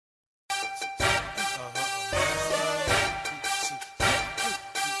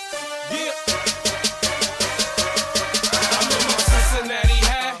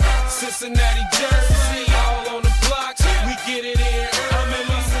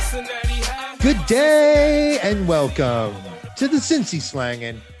Good day and welcome to the Cincy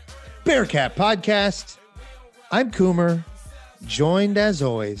Slangin' Bearcat Podcast. I'm Coomer, joined as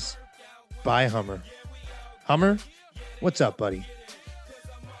always by Hummer. Hummer, what's up, buddy?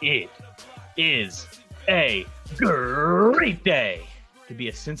 It is a great day to be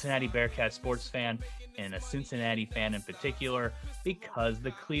a Cincinnati Bearcat sports fan, and a Cincinnati fan in particular, because the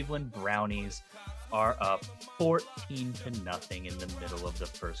Cleveland Brownies are up 14-0 in the middle of the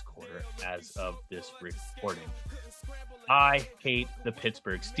first quarter as of this recording. I hate the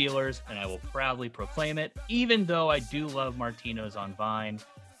Pittsburgh Steelers, and I will proudly proclaim it. Even though I do love Martino's on Vine,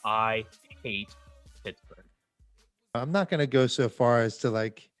 I hate Pittsburgh. I'm not going to go so far as to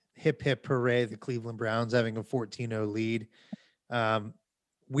like hip hooray the Cleveland Browns having a 14-0 lead.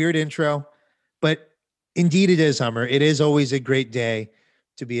 Weird intro, but indeed it is, Hummer. It is always a great day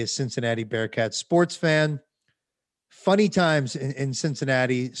to be a Cincinnati Bearcat sports fan. Funny times in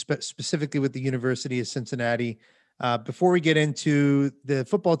Cincinnati, specifically with the University of Cincinnati. Before we get into the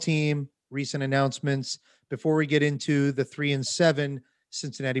football team, recent announcements, before we get into the 3-7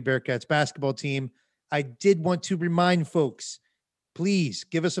 Cincinnati Bearcats basketball team, I did want to remind folks, please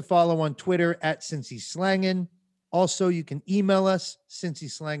give us a follow on Twitter at CincySlangin'. Also, you can email us,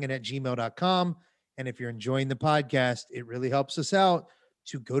 cincyslangin@gmail.com. And if you're enjoying the podcast, it really helps us out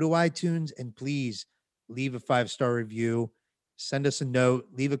to go to iTunes and please leave a 5-star review, send us a note,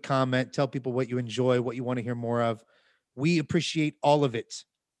 leave a comment, tell people what you enjoy, what you want to hear more of. We appreciate all of it.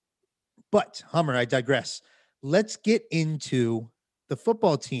 But Hummer, I digress. Let's get into the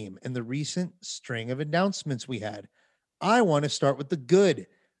football team and the recent string of announcements we had. I want to start with the good.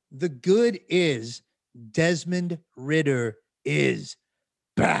 The good is Desmond Ridder is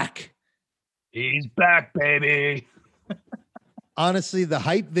back. He's back, baby. Honestly, the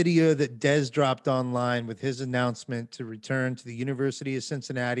hype video that Dez dropped online with his announcement to return to the University of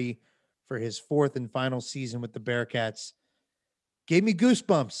Cincinnati for his 4th and final season with the Bearcats gave me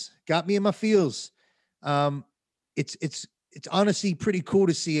goosebumps, got me in my feels. It's honestly pretty cool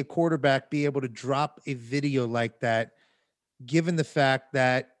to see a quarterback be able to drop a video like that, given the fact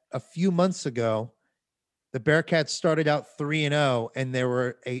that a few months ago, the Bearcats started out 3-0, and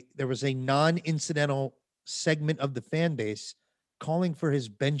there was a non-incidental segment of the fan base calling for his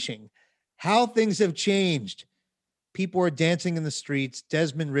benching. How things have changed. People are dancing in the streets.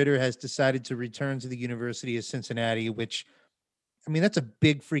 Desmond Ridder has decided to return to the University of Cincinnati, which, I mean, that's a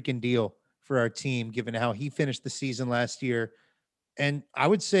big freaking deal for our team, given how he finished the season last year. And I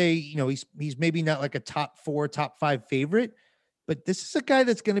would say, he's maybe not like a top 4, top 5 favorite, but this is a guy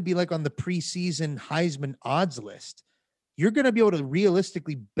that's going to be like on the preseason Heisman odds list. You're going to be able to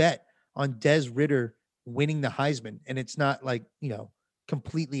realistically bet on Des Ridder winning the Heisman, and it's not like,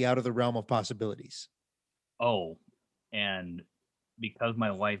 completely out of the realm of possibilities. Oh, and because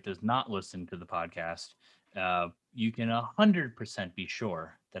my wife does not listen to the podcast, you can 100% be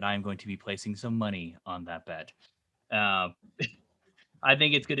sure that I'm going to be placing some money on that bet. I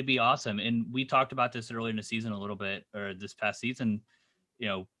think it's going to be awesome. And we talked about this earlier in the season a little bit, or this past season,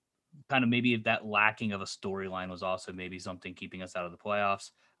 kind of maybe if that lacking of a storyline was also maybe something keeping us out of the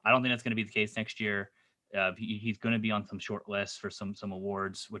playoffs. I don't think that's going to be the case next year. He's going to be on some short lists for some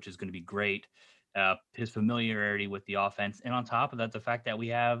awards, which is going to be great. His familiarity with the offense, and on top of that, the fact that we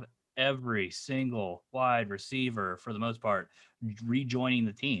have every single wide receiver for the most part rejoining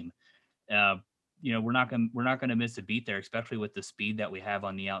the team. We're not going to miss a beat there, especially with the speed that we have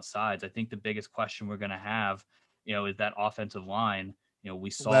on the outsides. I think the biggest question we're going to have, is that offensive line. We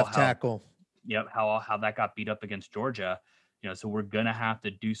saw left tackle. How that got beat up against Georgia. So we're going to have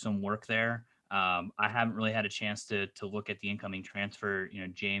to do some work there. I haven't really had a chance to look at the incoming transfer,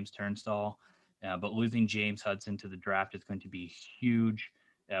 James Turnstall, but losing James Hudson to the draft is going to be huge.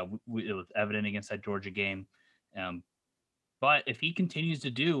 It was evident against that Georgia game. But if he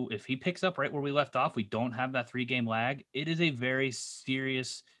if he picks up right where we left off, we don't have that 3-game lag. It is a very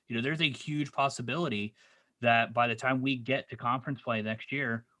serious, there's a huge possibility that by the time we get to conference play next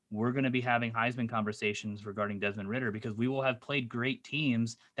year, we're going to be having Heisman conversations regarding Desmond Ridder, because we will have played great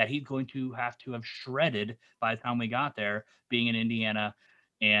teams that he's going to have shredded by the time we got there, being in Indiana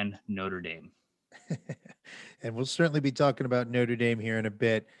and Notre Dame. And we'll certainly be talking about Notre Dame here in a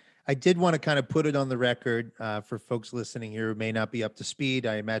bit. I did want to kind of put it on the record for folks listening here who may not be up to speed.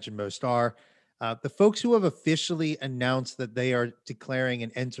 I imagine most are. The folks who have officially announced that they are declaring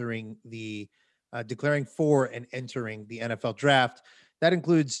for and entering the NFL draft. That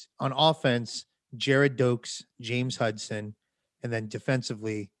includes on offense, Jared Dokes, James Hudson, and then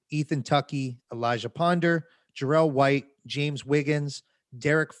defensively, Ethan Tuckey, Elijah Ponder, Jarrell White, James Wiggins,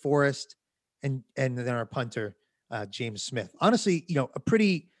 Derek Forrest, and then our punter, James Smith. Honestly, a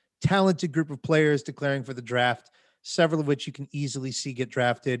pretty talented group of players declaring for the draft, several of which you can easily see get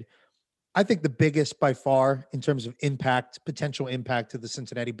drafted. I think the biggest by far in terms of impact, potential impact to the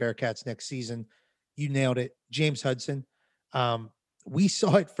Cincinnati Bearcats next season, you nailed it, James Hudson. Um, we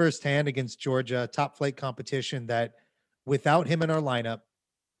saw it firsthand against Georgia, top flight competition, that without him in our lineup,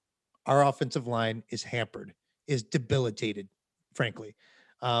 our offensive line is hampered, is debilitated, frankly.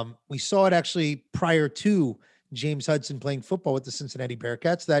 We saw it actually prior to James Hudson playing football with the Cincinnati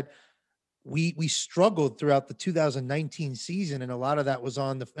Bearcats, that we struggled throughout the 2019 season, and a lot of that was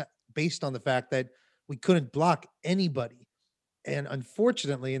based on the fact that we couldn't block anybody. And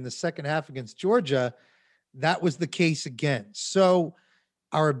unfortunately, in the second half against Georgia, that was the case again. So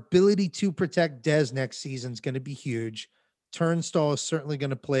our ability to protect Dez next season is going to be huge. Turnstall is certainly going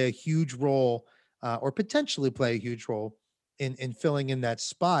to play a huge role, or potentially play a huge role in filling in that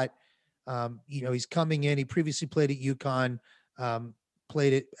spot. He's coming in. He previously played at UConn,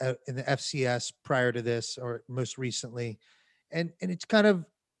 played it in the FCS prior to this, or most recently, and it's kind of,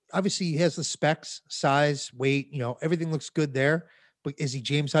 obviously he has the specs, size, weight, everything looks good there. But is he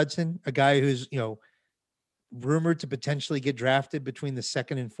James Hudson, a guy who's rumored to potentially get drafted between the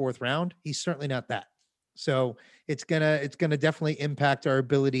second and fourth round? He's certainly not that. So it's gonna definitely impact our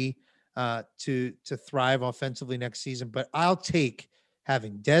ability to thrive offensively next season. But I'll take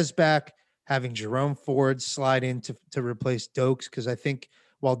having Dez back, having Jerome Ford slide in to replace Dokes, because I think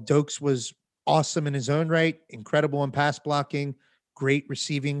while Dokes was awesome in his own right, incredible in pass blocking, great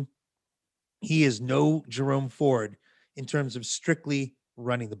receiving, he is no Jerome Ford in terms of strictly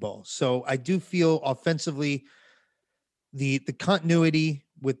running the ball. So I do feel offensively, the continuity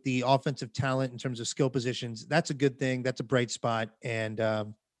with the offensive talent in terms of skill positions, that's a good thing. That's a bright spot, and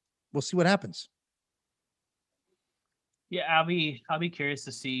we'll see what happens. Yeah, I'll be curious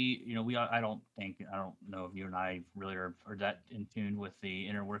to see. I don't know if you and I really are that in tune with the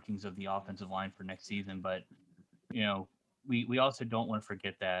inner workings of the offensive line for next season, but you know, we also don't want to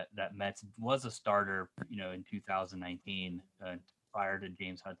forget that Metz was a starter, in 2019, prior to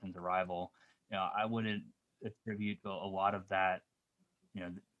James Hudson's arrival. I wouldn't attribute a lot of that. You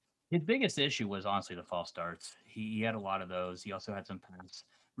know, his biggest issue was honestly the false starts. He had a lot of those. He also had some pass.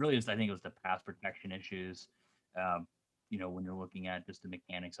 Really, I think it was the pass protection issues. Um, when you're looking at just the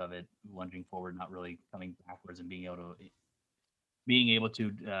mechanics of it, lunging forward, not really coming backwards, and being able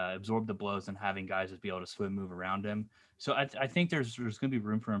to absorb the blows and having guys just be able to swim move around him. So I think there's going to be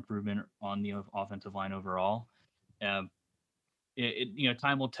room for improvement on the offensive line overall. Um,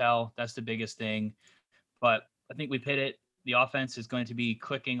 Time will tell. That's the biggest thing. But I think we've hit it. The offense is going to be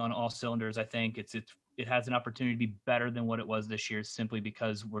clicking on all cylinders. I think it has an opportunity to be better than what it was this year, simply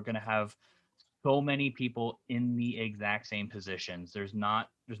because we're going to have so many people in the exact same positions. There's not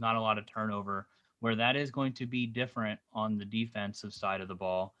a lot of turnover, where that is going to be different on the defensive side of the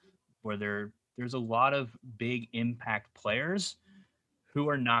ball, where there's a lot of big impact players who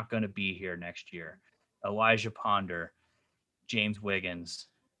are not going to be here next year. Elijah Ponder, James Wiggins,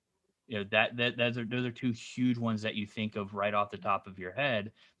 those are two huge ones that you think of right off the top of your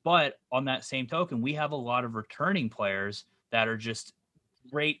head. But on that same token, we have a lot of returning players that are just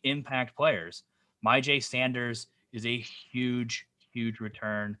great impact players. Myjay Sanders is a huge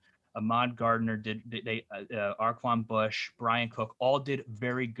return. Ahmad Gardner did they Arquan Bush, Brian Cook all did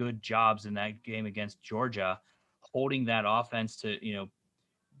very good jobs in that game against Georgia, holding that offense to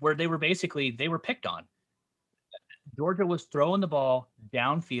where they were picked on. Georgia was throwing the ball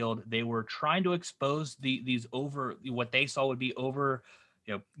downfield. They were trying to expose these over what they saw would be over,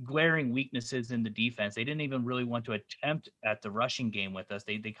 glaring weaknesses in the defense. They didn't even really want to attempt at the rushing game with us.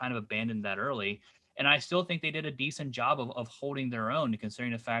 They kind of abandoned that early, and I still think they did a decent job of holding their own,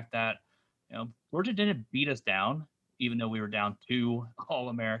 considering the fact that Georgia didn't beat us down, even though we were down two All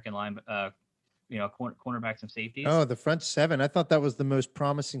American cornerbacks and safeties. Oh, the front seven. I thought that was the most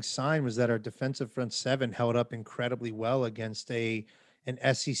promising sign, was that our defensive front seven held up incredibly well against an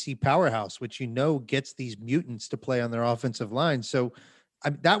SEC powerhouse, which gets these mutants to play on their offensive line. So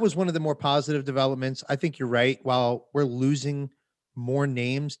that was one of the more positive developments. I think you're right. While we're losing more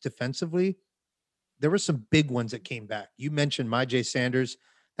names defensively, there were some big ones that came back. You mentioned Myjay Sanders.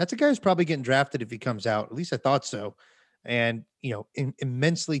 That's a guy who's probably getting drafted if he comes out. At least I thought so. And,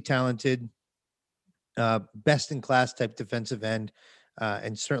 immensely talented, best in class type defensive end,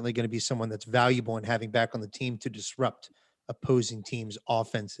 and certainly going to be someone that's valuable in having back on the team to disrupt opposing teams'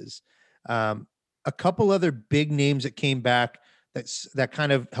 offenses. A couple other big names that came back that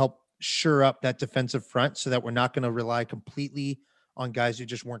kind of help shore up that defensive front, so that we're not going to rely completely on guys who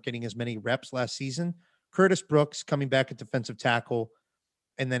just weren't getting as many reps last season. Curtis Brooks coming back at defensive tackle,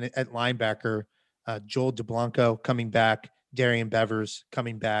 and then at linebacker, Joel DeBlanco coming back Darian Bevers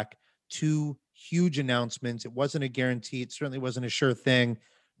coming back. Two huge announcements. It wasn't a guarantee. It certainly wasn't a sure thing.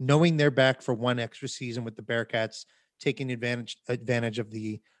 Knowing they're back for one extra season with the Bearcats, taking advantage of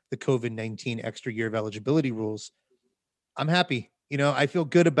the COVID-19 extra year of eligibility rules, I'm happy. I feel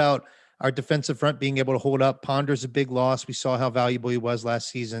good about our defensive front being able to hold up. Ponder's a big loss. We saw how valuable he was last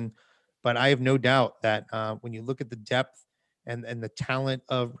season, but I have no doubt that when you look at the depth and the talent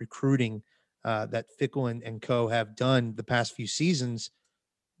of recruiting that Fickle and Co have done the past few seasons,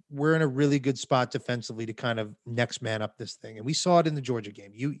 we're in a really good spot defensively to kind of next man up this thing. And we saw it in the Georgia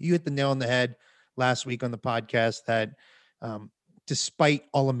game. You hit the nail on the head last week on the podcast that despite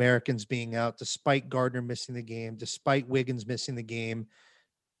all Americans being out, despite Gardner missing the game, despite Wiggins missing the game,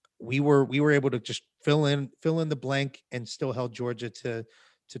 we were able to just fill in the blank and still held Georgia to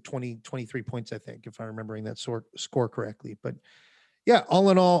 23 points, I think, if I'm remembering that score correctly. But yeah, all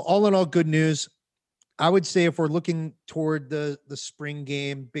in all, good news. I would say if we're looking toward the spring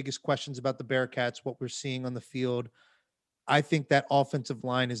game, biggest questions about the Bearcats, what we're seeing on the field, I think that offensive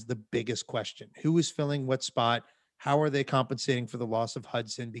line is the biggest question. Who is filling what spot? How are they compensating for the loss of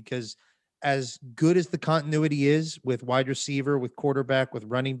Hudson? Because as good as the continuity is with wide receiver, with quarterback, with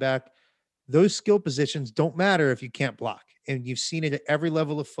running back, those skill positions don't matter if you can't block. And you've seen it at every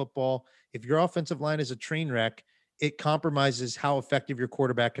level of football. If your offensive line is a train wreck, it compromises how effective your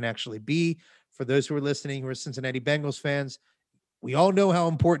quarterback can actually be. For those who are listening, who are Cincinnati Bengals fans, we all know how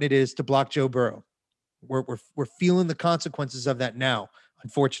important it is to block Joe Burrow. We're feeling the consequences of that now,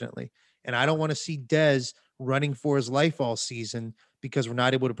 unfortunately. And I don't want to see Dez running for his life all season because we're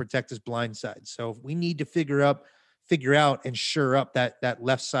not able to protect his blind side. So we need to figure out and shore up that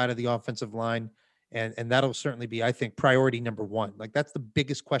left side of the offensive line. And that'll certainly be, I think, priority number one. Like that's the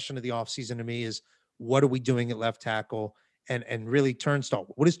biggest question of the offseason to me is what are we doing at left tackle? And really Turnstall.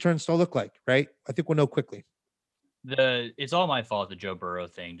 What does Turnstall look like? Right. I think we'll know quickly. It's all my fault, the Joe Burrow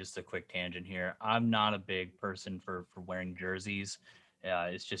thing. Just a quick tangent here. I'm not a big person for wearing jerseys.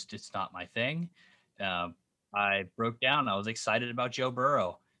 It's not my thing. Um, I broke down. I was excited about Joe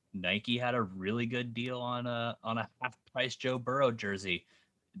Burrow. Nike had a really good deal on a half price Joe Burrow jersey.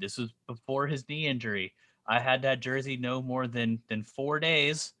 This was before his knee injury. I had that jersey no more than 4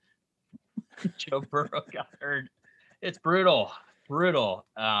 days. Joe Burrow got hurt. It's brutal, brutal.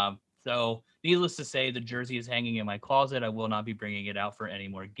 So needless to say, the jersey is hanging in my closet. I will not be bringing it out for any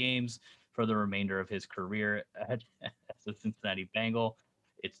more games for the remainder of his career as a Cincinnati Bengal.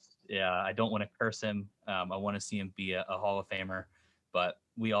 I don't want to curse him. I want to see him be a Hall of Famer, but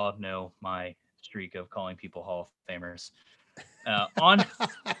we all know my streak of calling people Hall of Famers. On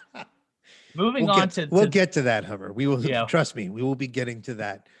moving on we'll get to that, Hummer. We will yeah. Trust me. We will be getting to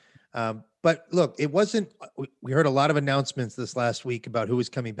that. But look, it wasn't. We heard a lot of announcements this last week about who was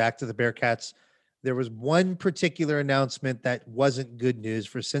coming back to the Bearcats. There was one particular announcement that wasn't good news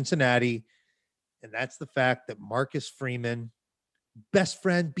for Cincinnati, and that's the fact that Marcus Freeman, best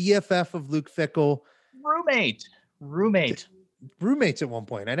friend, BFF of Luke Fickell, roommates at one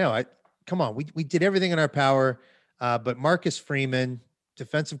point. I know. Come on, we did everything in our power, but Marcus Freeman,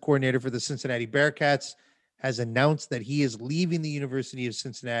 defensive coordinator for the Cincinnati Bearcats, has announced that he is leaving the University of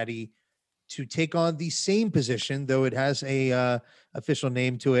Cincinnati to take on the same position, though it has a official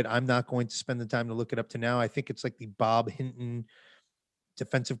name to it. I'm not going to spend the time to look it up to now. I think it's like the Bob Hinton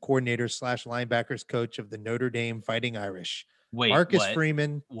defensive coordinator / linebackers coach of the Notre Dame Fighting Irish. Wait, Marcus what?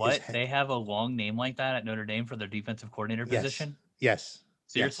 Freeman. What? They have a long name like that at Notre Dame for their defensive coordinator position? Yes.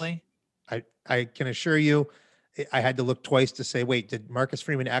 Seriously? Yes. I can assure you, I had to look twice to say, wait, did Marcus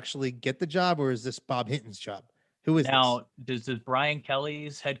Freeman actually get the job or is this Bob Hinton's job? Who is now, this? Does Brian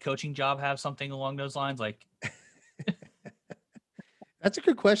Kelly's head coaching job have something along those lines? Like, that's a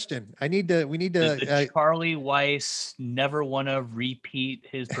good question. We need to. The Charlie Weiss never want to repeat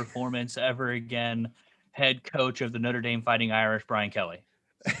his performance ever again. Head coach of the Notre Dame Fighting Irish, Brian Kelly.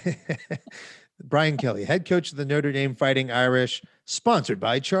 Brian Kelly, head coach of the Notre Dame Fighting Irish, sponsored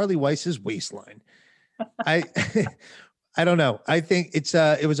by Charlie Weiss's Waistline. I don't know. I think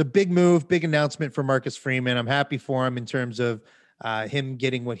it was a big move, big announcement for Marcus Freeman. I'm happy for him in terms of him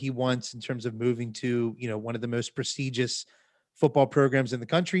getting what he wants in terms of moving to, one of the most prestigious football programs in the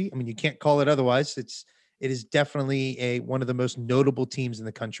country. I mean, you can't call it otherwise. It is definitely one of the most notable teams in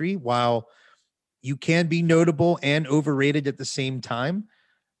the country. While you can be notable and overrated at the same time,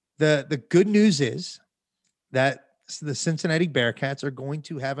 the good news is that the Cincinnati Bearcats are going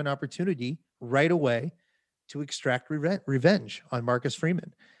to have an opportunity right away to extract revenge on Marcus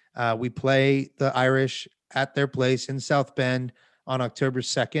Freeman. We play the Irish at their place in South Bend on October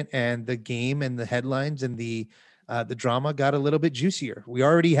 2nd, and the game and the headlines and the drama got a little bit juicier. We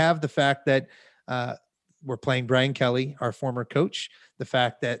already have the fact that we're playing Brian Kelly, our former coach. The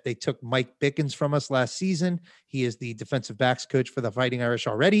fact that they took Mike Bickens from us last season. He is the defensive backs coach for the Fighting Irish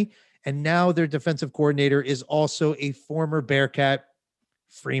already. And now their defensive coordinator is also a former Bearcat.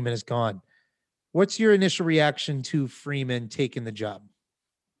 Freeman is gone. What's your initial reaction to Freeman taking the job?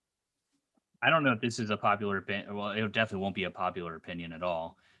 I don't know if this is a popular opinion. Well, it definitely won't be a popular opinion at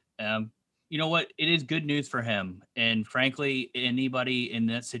all. Um, you know what? It is good news for him. And frankly, anybody in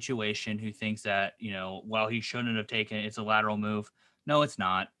that situation who thinks that, while he shouldn't have taken it, it's a lateral move. No, it's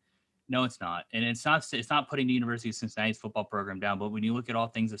not. No, it's not. And it's not putting the University of Cincinnati's football program down. But when you look at all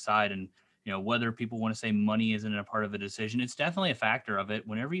things aside and whether people want to say money isn't a part of a decision, it's definitely a factor of it.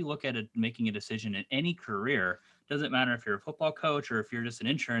 Whenever you look at it, making a decision in any career, doesn't matter if you're a football coach or if you're just an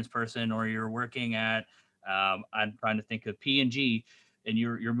insurance person or you're working at I'm trying to think of P&G and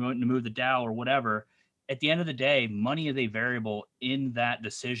you're wanting to move the Dow or whatever. At the end of the day, money is a variable in that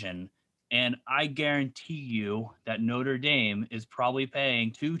decision. And I guarantee you that Notre Dame is probably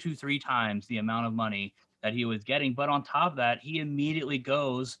paying 2 to 3 times the amount of money that he was getting. But on top of that, he immediately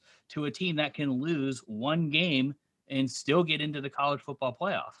goes to a team that can lose one game and still get into the college football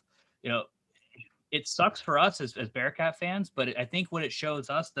playoff. You know, it sucks for us as Bearcat fans, but I think what it shows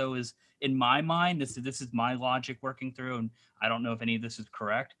us though is, in my mind, this is my logic working through, and I don't know if any of this is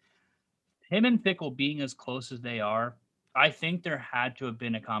correct. Him and Fickle being as close as they are, I think there had to have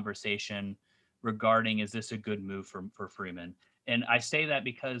been a conversation regarding, is this a good move for Freeman? And I say that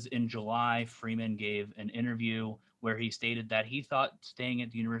because in July, Freeman gave an interview where he stated that he thought staying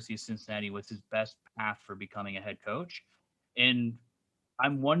at the University of Cincinnati was his best path for becoming a head coach. And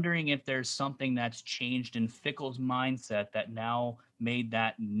I'm wondering if there's something that's changed in Fickle's mindset that now made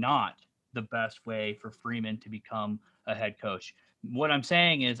that not the best way for Freeman to become a head coach. What I'm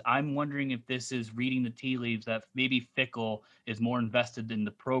saying is, I'm wondering if this is reading the tea leaves that maybe Fickle is more invested in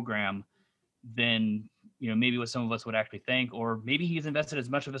the program than maybe what some of us would actually think, or maybe he's invested as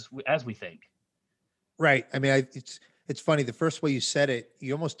much of us as we think. Right. I mean, it's funny. The first way you said it,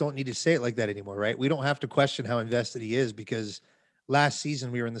 you almost don't need to say it like that anymore, right? We don't have to question how invested he is because last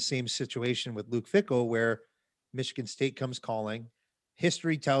season we were in the same situation with Luke Fickle where Michigan State comes calling.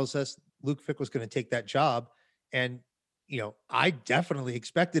 History tells us Luke Fickle's going to take that job. And, I definitely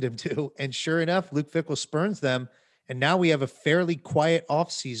expected him to. And sure enough, Luke Fickle spurns them. And now we have a fairly quiet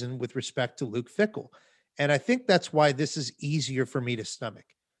offseason with respect to Luke Fickle. And I think that's why this is easier for me to stomach.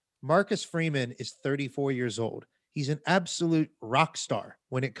 Marcus Freeman is 34 years old. He's an absolute rock star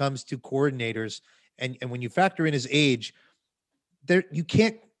when it comes to coordinators. And when you factor in his age, there you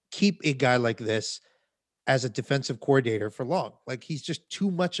can't keep a guy like this as a defensive coordinator for long. Like he's just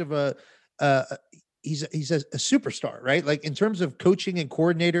too much of uh, he's a superstar, right? Like in terms of coaching and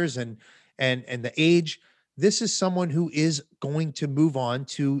coordinators and the age, this is someone who is going to move on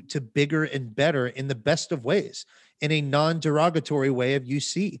to bigger and better in the best of ways, in a non-derogatory way of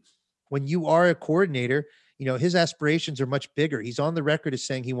UC. When you are a coordinator, his aspirations are much bigger. He's on the record as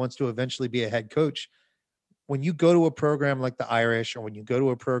saying he wants to eventually be a head coach. When you go to a program like the Irish, or when you go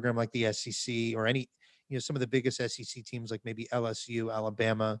to a program like the SEC, or any, some of the biggest SEC teams like maybe LSU,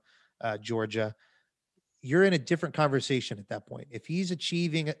 Alabama, Georgia, you're in a different conversation at that point. If he's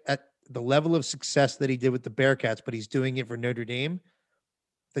achieving at the level of success that he did with the Bearcats, but he's doing it for Notre Dame,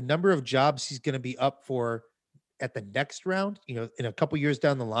 the number of jobs he's going to be up for at the next round, in a couple years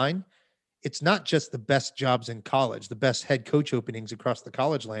down the line, it's not just the best jobs in college, the best head coach openings across the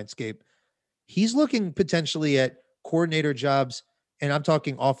college landscape. He's looking potentially at coordinator jobs, and I'm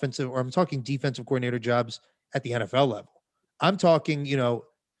talking offensive or I'm talking defensive coordinator jobs at the NFL level. I'm talking,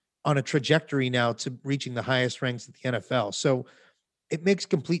 on a trajectory now to reaching the highest ranks at the NFL. So it makes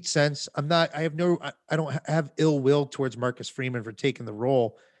complete sense. I don't have ill will towards Marcus Freeman for taking the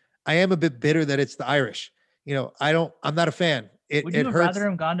role. I am a bit bitter that it's the Irish. I'm not a fan. Would It you have hurts. rather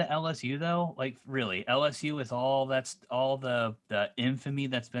him gone to LSU though? Like really, LSU with all the infamy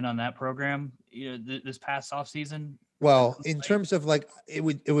that's been on that program, this past off season. Well, in terms of like,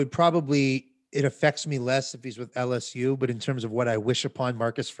 it affects me less if he's with LSU, but in terms of what I wish upon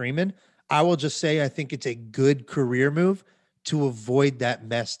Marcus Freeman, I will just say I think it's a good career move to avoid that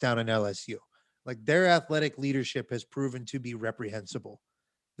mess down in LSU. Like their athletic leadership has proven to be reprehensible.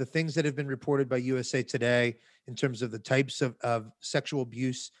 The things that have been reported by USA Today in terms of the types of sexual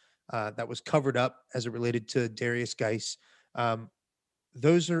abuse that was covered up as it related to Darius Geis, um,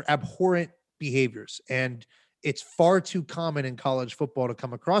 those are abhorrent behaviors. And it's far too common in college football to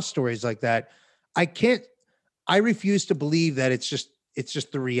come across stories like that. I can't, I refuse to believe that it's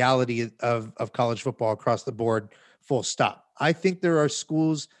just the reality of college football across the board, full stop. I think there are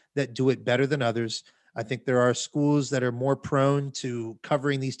schools that do it better than others. I think there are schools that are more prone to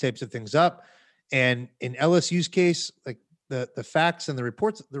covering these types of things up. And in LSU's case, like the facts and the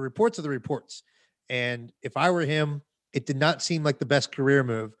reports are the reports. And if I were him, it did not seem like the best career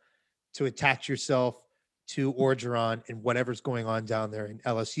move to attach yourself to Orgeron and whatever's going on down there in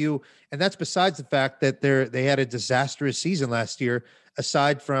LSU. And that's besides the fact that they had a disastrous season last year,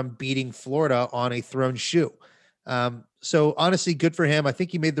 aside from beating Florida on a thrown shoe. So honestly, good for him. I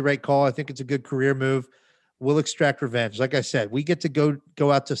think he made the right call. I think it's a good career move. We'll extract revenge. Like I said, we get to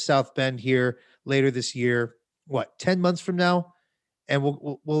go out to South Bend here later this year. What, 10 months from now? And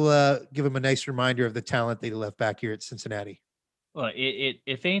we'll give him a nice reminder of the talent that he left back here at Cincinnati. Well,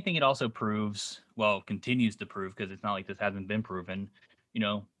 if anything, it also proves, well, continues to prove, because it's not like this hasn't been proven.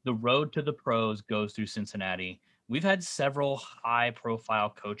 The road to the pros goes through Cincinnati. We've had several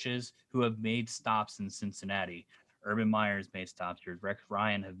high-profile coaches who have made stops in Cincinnati. Urban Meyer's made stops here. Rex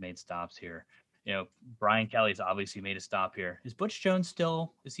Ryan have made stops here. Brian Kelly's obviously made a stop here. Is Butch Jones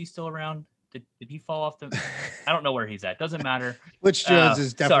is he still around? Did he fall off the? I don't know where he's at. Doesn't matter. Butch Jones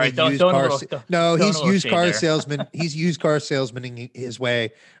is definitely sorry, used car. No, he's used car salesman. He's used car salesmaning his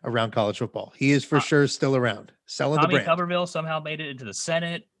way around college football. He is for sure still around, selling Tommy the brand. Tuberville somehow made it into the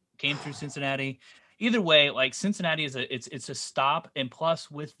Senate, came through Cincinnati. Either way, like Cincinnati it's a stop, and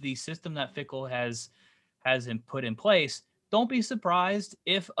plus with the system that Fickle has him put in place, don't be surprised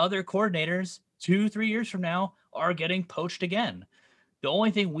if other coordinators 2-3 years from now are getting poached again. The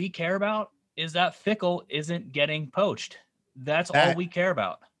only thing we care about is that Fickle isn't getting poached. That's all we care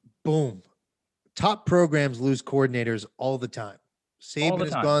about. Boom. Top programs lose coordinators all the time. Saban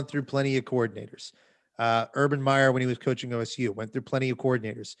has gone through plenty of coordinators. Urban Meyer, when he was coaching OSU, went through plenty of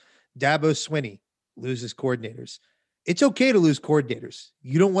coordinators. Dabo Swinney loses coordinators. It's okay to lose coordinators.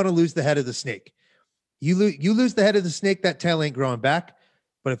 You don't want to lose the head of the snake. You lose the head of the snake, that tail ain't growing back.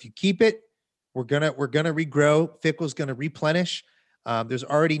 But if you keep it, we're gonna regrow. Fickle's gonna replenish. There's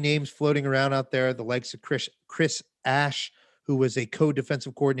already names floating around out there, the likes of Chris Ash, who was a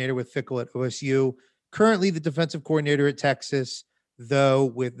co-defensive coordinator with Fickle at OSU, currently the defensive coordinator at Texas, though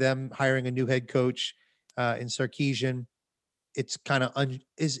with them hiring a new head coach in Sarkisian, it's kind of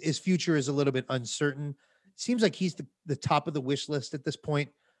his future is a little bit uncertain. It seems like he's the top of the wish list at this point.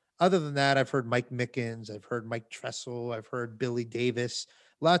 Other than that, I've heard Mike Mickens, I've heard Mike Tressel, I've heard Billy Davis,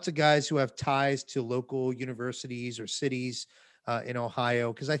 lots of guys who have ties to local universities or cities in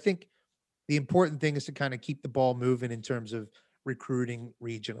Ohio, because I think the important thing is to kind of keep the ball moving in terms of recruiting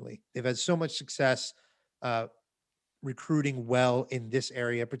regionally. They've had so much success recruiting well in this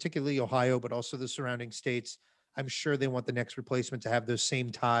area, particularly Ohio, but also the surrounding states. I'm sure they want the next replacement to have those same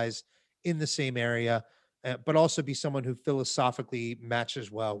ties in the same area, but also be someone who philosophically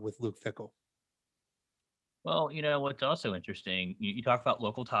matches well with Luke Fickle. Well, what's also interesting, you talk about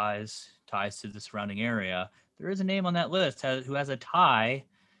local ties to the surrounding area. There is a name on that list who has a tie,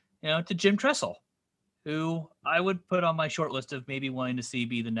 to Jim Tressel, who I would put on my short list of maybe wanting to see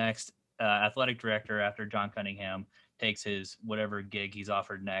be the next athletic director after John Cunningham takes his whatever gig he's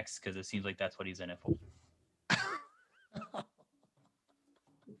offered next, because it seems like that's what he's in it for.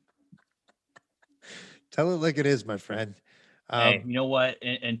 Tell it like it is, my friend. Hey, you know what?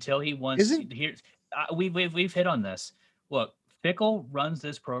 Until he wants here, we've hit on this. Look, Fickle runs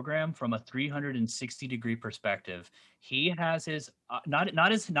this program from a 360-degree perspective. He has his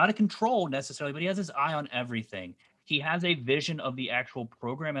not a control necessarily, but he has his eye on everything. He has a vision of the actual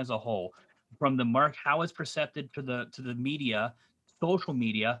program as a whole, from the how it's perceived to the media, social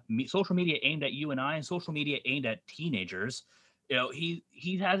media aimed at you and I, and social media aimed at teenagers.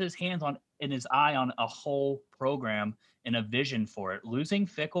 He has his hands on and his eye on a whole program and a vision for it. Losing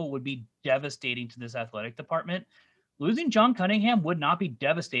Fickle would be devastating to this athletic department. Losing John Cunningham would not be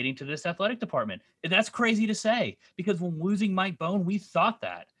devastating to this athletic department. And that's crazy to say, because when losing Mike Bone, we thought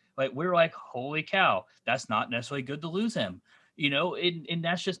that. Like, we're like, holy cow, that's not necessarily good to lose him. And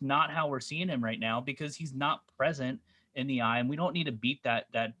that's just not how we're seeing him right now, because he's not present in the eye, and we don't need to beat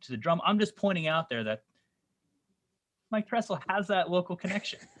that to the drum. I'm just pointing out there that Mike Tressel has that local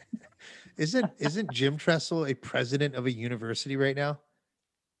connection. Isn't Jim Tressel a president of a university right now?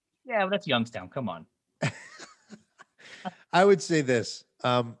 Yeah, well, that's Youngstown. Come on. I would say this.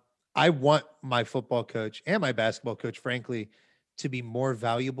 I want my football coach and my basketball coach, frankly, to be more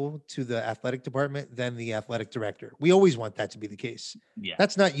valuable to the athletic department than the athletic director. We always want that to be the case. Yeah.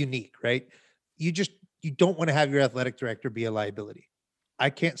 That's not unique, right? You don't want to have your athletic director be a liability. I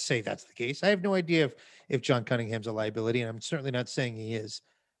can't say that's the case. I have no idea if John Cunningham's a liability, and I'm certainly not saying he is.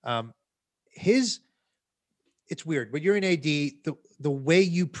 It's weird. When you're in AD, the way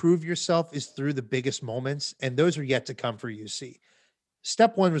you prove yourself is through the biggest moments, and those are yet to come for UC.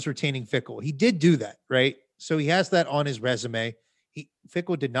 Step one was retaining Fickle. He did do that, right? So he has that on his resume.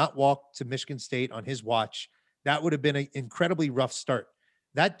 Fickle did not walk to Michigan State on his watch. That would have been an incredibly rough start.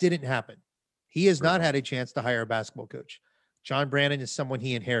 That didn't happen. He has not Brutal. had a chance to hire a basketball coach. John Brannen is someone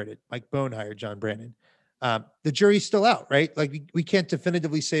he inherited. Mike Bone hired John Brannen. The jury's still out, right? Like we can't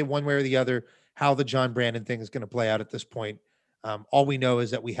definitively say one way or the other how the John Brannen thing is going to play out at this point. All we know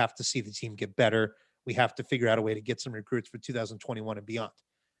is that we have to see the team get better. We have to figure out a way to get some recruits for 2021 and beyond.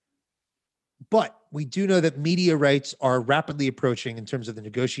 But we do know that media rights are rapidly approaching in terms of the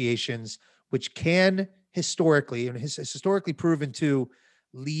negotiations, which can historically and has historically proven to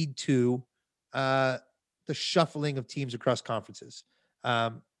lead to the shuffling of teams across conferences.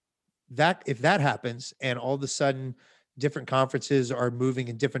 That if that happens, and all of a sudden different conferences are moving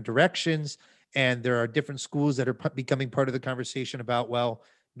in different directions, and there are different schools that are becoming part of the conversation about, well,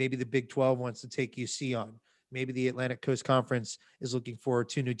 maybe the Big 12 wants to take UC on, maybe the Atlantic Coast Conference is looking for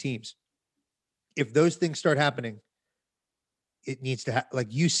two new teams. If those things start happening, it needs to like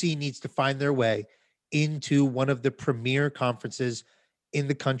UC needs to find their way into one of the premier conferences in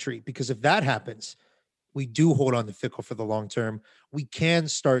the country, because if that happens, we do hold on to Fickle for the long term. We can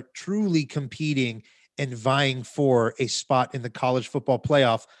start truly competing and vying for a spot in the college football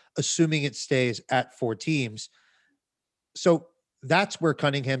playoff, assuming it stays at 4 teams. So that's where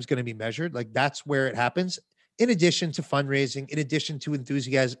Cunningham's going to be measured. Like that's where it happens. In addition to fundraising, in addition to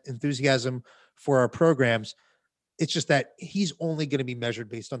enthusiasm for our programs, it's just that he's only going to be measured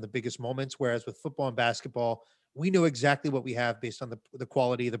based on the biggest moments. Whereas with football and basketball, we know exactly what we have based on the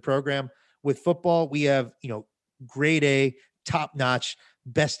quality of the program. With football, we have, grade A, top notch,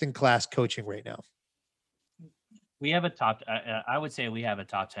 best in class coaching right now. We have a top. I would say we have a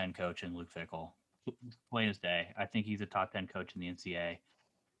top 10 coach in Luke Fickle, plain as day. I think he's a top 10 coach in the NCAA,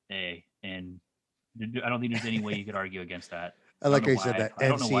 and I don't think there's any way you could argue against that. I like how you said that. I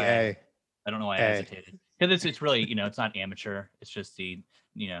don't know why. NCAA. I don't know why I hesitated, because it's really, it's not amateur. It's just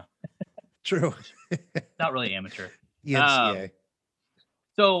True. not really amateur. The NCAA.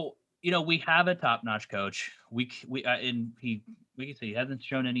 So we have a top notch coach. We and we can say he hasn't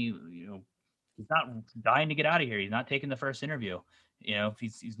shown any. He's not dying to get out of here. He's not taking the first interview.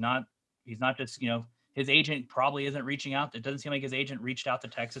 He's not just, his agent probably isn't reaching out. It doesn't seem like his agent reached out to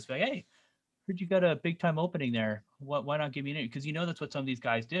Texas, like, hey, heard you got a big time opening there. Why not give me an interview? Because that's what some of these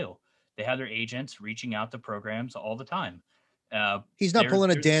guys do. They have their agents reaching out to programs all the time. He's not pulling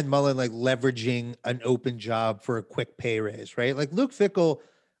a Dan Mullen, like leveraging an open job for a quick pay raise, right? Like Luke Fickle,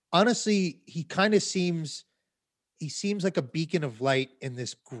 honestly, he seems like a beacon of light in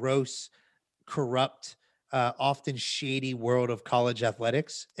this gross, corrupt, often shady world of college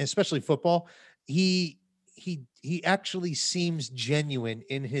athletics, and especially football. He actually seems genuine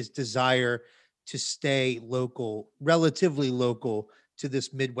in his desire to stay local, relatively local to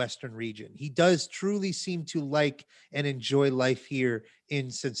this Midwestern region. He does truly seem to like and enjoy life here in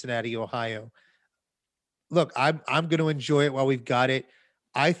Cincinnati, Ohio. Look, I'm going to enjoy it while we've got it.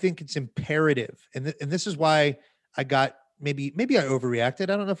 I think it's imperative, and this is why I got maybe I overreacted.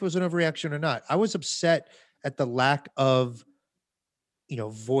 I don't know if it was an overreaction or not. I was upset at the lack of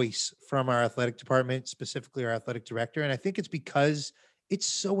voice from our athletic department, specifically our athletic director, and I think it's because it's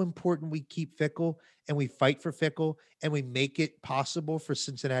so important we keep Fickle and we fight for Fickle and we make it possible for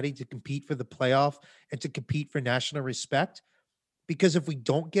Cincinnati to compete for the playoff and to compete for national respect. Because if we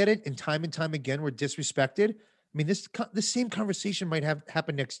don't get it and time again we're disrespected, I mean, this same conversation might have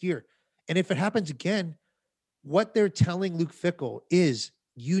happen next year. And if it happens again, what they're telling Luke Fickle is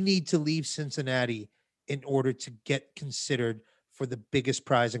you need to leave Cincinnati in order to get considered for the biggest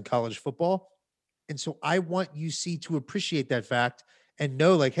prize in college football. And so I want UC to appreciate that fact and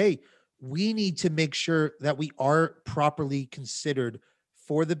know, like, hey, we need to make sure that we are properly considered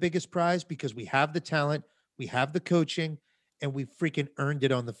for the biggest prize because we have the talent, we have the coaching, and we freaking earned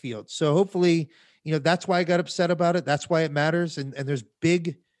it on the field. So hopefully, that's why I got upset about it. That's why it matters. And there's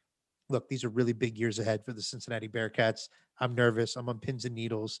look, these are really big years ahead for the Cincinnati Bearcats. I'm nervous. I'm on pins and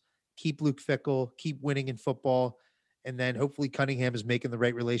needles. Keep Luke Fickle, keep winning in football. And then hopefully Cunningham is making the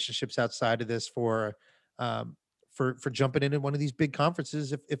right relationships outside of this for jumping into one of these big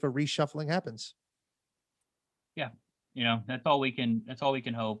conferences if a reshuffling happens. Yeah. That's all we can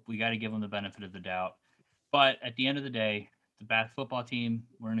hope. We got to give them the benefit of the doubt. But at the end of the day, the football team,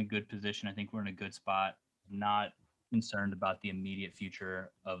 we're in a good position. I think we're in a good spot. I'm not concerned about the immediate future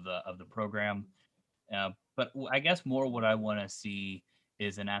of the program. But I guess more what I want to see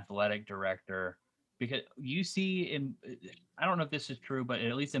is an athletic director, because you see I don't know if this is true, but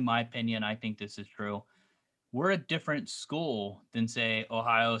at least in my opinion, I think this is true. We're a different school than, say,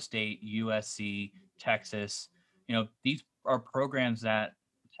 Ohio State, USC, Texas. These are programs that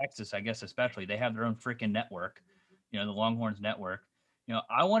Texas, I guess, especially, they have their own freaking network. the Longhorns network.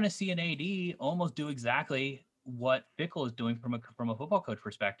 I want to see an AD almost do exactly what Fickle is doing from a football coach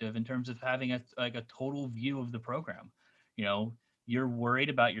perspective in terms of having a total view of the program. You know, you're worried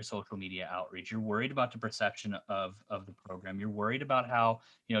about your social media outreach. You're worried about the perception of the program. You're worried about how,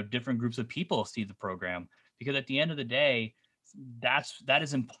 different groups of people see the program, because at the end of the day, that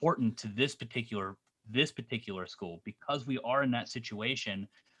is important to this particular school, because we are in that situation.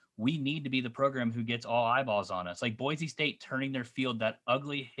 We need to be the program who gets all eyeballs on us. Like Boise State turning their field that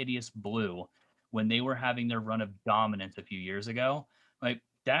ugly, hideous blue when they were having their run of dominance a few years ago. Like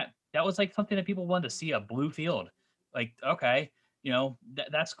that was like something that people wanted to see, a blue field. Like, okay,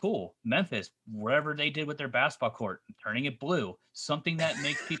 that's cool. Memphis, wherever they did with their basketball court, turning it blue, something that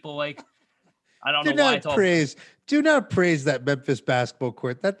makes people like, I don't know why it's all. Do not praise that Memphis basketball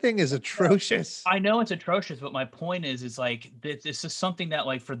court. That thing is atrocious. I know it's atrocious, but my point is like this is something that,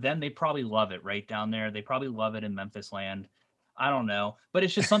 like, for them, they probably love it right down there. They probably love it in Memphis land. I don't know, but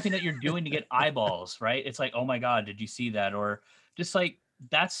it's just something that you're doing to get eyeballs, right? It's like, oh my God, did you see that? Or just like,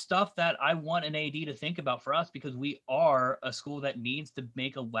 that's stuff that I want an AD to think about for us, because we are a school that needs to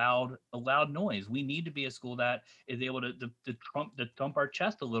make a loud noise. We need to be a school that is able to thump our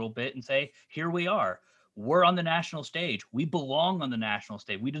chest a little bit and say, here we are. We're on the national stage. We belong on the national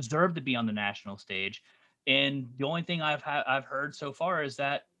stage. We deserve to be on the national stage. And the only thing I've heard so far is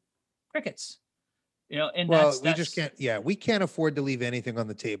that crickets. And we just can't. Yeah, we can't afford to leave anything on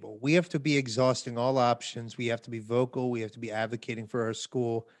the table. We have to be exhausting all options. We have to be vocal. We have to be advocating for our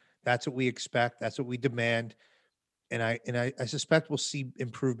school. That's what we expect. That's what we demand. And I suspect we'll see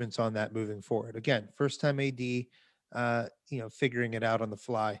improvements on that moving forward. Again, first time AD, figuring it out on the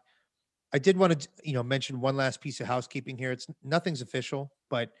fly. I did want to, mention one last piece of housekeeping here. It's nothing's official,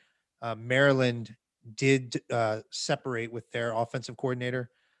 but Maryland did separate with their offensive coordinator.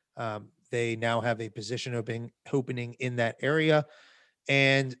 They now have a position opening in that area.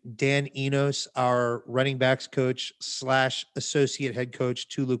 And Dan Enos, our running backs coach / associate head coach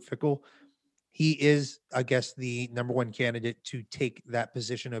to Luke Fickell, he is, I guess, the number one candidate to take that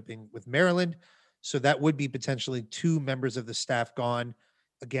position opening with Maryland. So that would be potentially 2 members of the staff gone.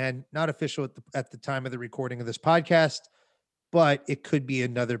 Again, not official at the time of the recording of this podcast, but it could be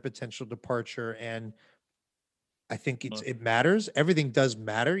another potential departure. And I think it matters. Everything does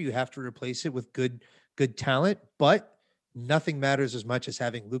matter. You have to replace it with good talent, but nothing matters as much as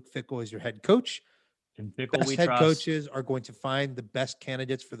having Luke Fickell as your head coach. And Fickell, best head coaches are going to find the best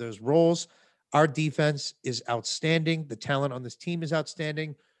candidates for those roles. Our defense is outstanding. The talent on this team is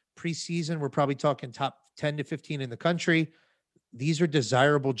outstanding. Preseason, we're probably talking top 10 to 15 in the country. These are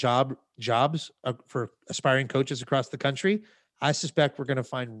desirable jobs for aspiring coaches across the country. I suspect we're going to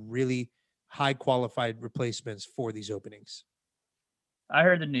find really high qualified replacements for these openings. I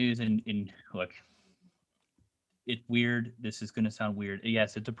heard the news and look, it's weird. This is going to sound weird.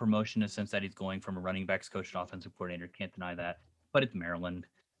 Yes, it's a promotion in the sense that he's going from a running backs coach to offensive coordinator. Can't deny that. But it's Maryland.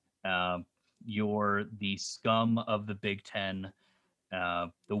 You're the scum of the Big Ten,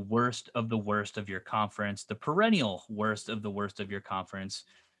 the worst of your conference, the perennial worst of your conference.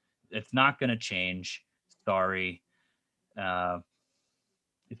 It's not going to change. Sorry.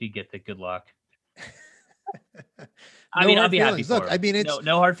 If you get it, good luck. I mean, I'll be happy for him. Look, I mean, it's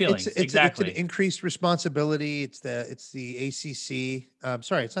no hard feelings. Exactly. It's an increased responsibility. It's the ACC.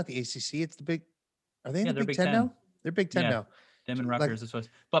 Sorry, it's not the ACC. It's the Big. Are they in the Big Ten now? They're Big Ten now. Them and Rutgers,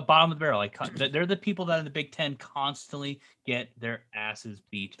 but bottom of the barrel. Like, they're the people that in the Big Ten constantly get their asses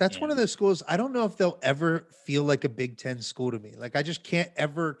beat. That's one of those schools. I don't know if they'll ever feel like a Big Ten school to me. Like, I just can't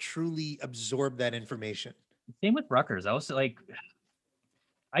ever truly absorb that information. Same with Rutgers. I was like,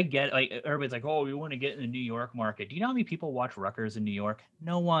 I get, like, everybody's like, oh, we want to get in the New York market. Do you know how many people watch Rutgers in New York?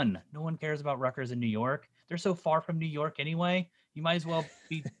 No one cares about Rutgers in New York. They're so far from New York anyway. You might as well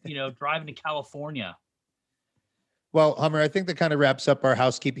be, driving to California. Well, Hummer, I think that kind of wraps up our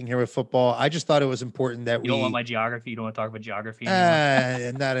housekeeping here with football. I just thought it was important that you don't want my geography. You don't want to talk about geography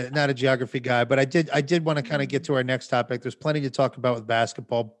anymore? Not a geography guy, but I did want to kind of get to our next topic. There's plenty to talk about with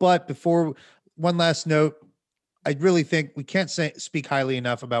basketball, but before, one last note, I really think we can't speak highly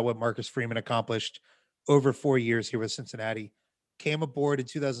enough about what Marcus Freeman accomplished over 4 years here with Cincinnati. Came aboard in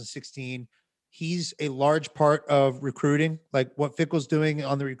 2016. He's a large part of recruiting, like what Fickell's doing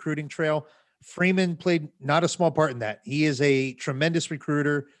on the recruiting trail. Freeman played not a small part in that. He is a tremendous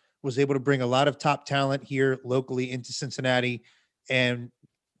recruiter, was able to bring a lot of top talent here locally into Cincinnati, and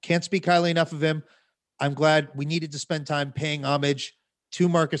can't speak highly enough of him. I'm glad we needed to spend time paying homage to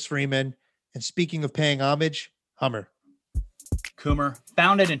Marcus Freeman. And speaking of paying homage, Hummer. Coomer,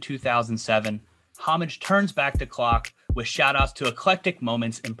 founded in 2007, Homage turns back the clock with shout-outs to eclectic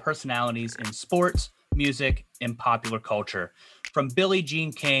moments and personalities in sports, music, and popular culture. From Billie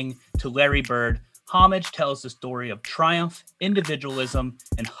Jean King to Larry Bird, Homage tells the story of triumph, individualism,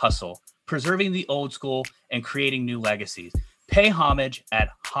 and hustle, preserving the old school and creating new legacies. Pay homage at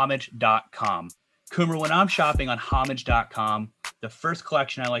homage.com. Coomer, when I'm shopping on homage.com, the first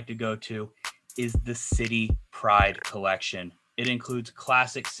collection I like to go to is the City Pride collection. It includes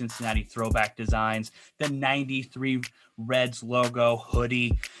classic Cincinnati throwback designs, the 93 Reds logo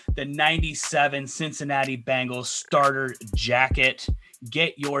hoodie, the 97 Cincinnati Bengals starter jacket.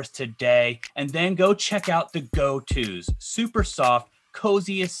 Get yours today, and then go check out the go-tos. Super soft,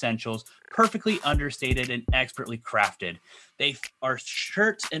 cozy essentials, perfectly understated and expertly crafted. They are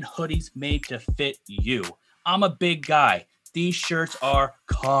shirts and hoodies made to fit you. I'm a big guy. These shirts are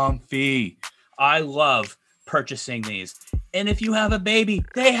comfy. I love purchasing these. And if you have a baby,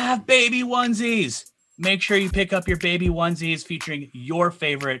 they have baby onesies. Make sure you pick up your baby onesies featuring your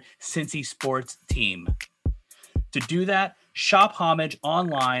favorite Cincy sports team. To do that, shop Homage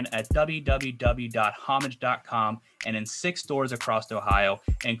online at www.homage.com and in 6 stores across Ohio,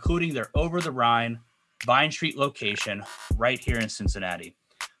 including their Over the Rhine, Vine Street location right here in Cincinnati.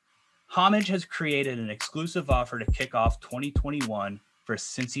 Homage has created an exclusive offer to kick off 2021 for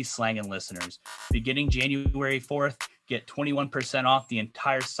Cincy Slangin' listeners. Beginning January 4th, get 21% off the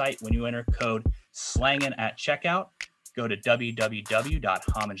entire site when you enter code SLANGIN at checkout. Go to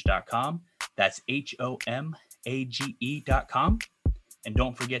www.homage.com. That's HOMAGE.com. And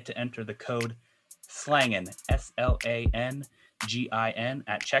don't forget to enter the code SLANGIN, SLANGIN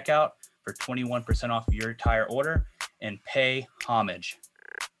at checkout for 21% off your entire order, and pay homage.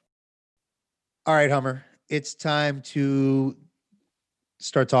 All right, Hummer, it's time to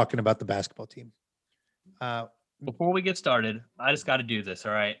start talking about the basketball team. Before we get started, I just got to do this.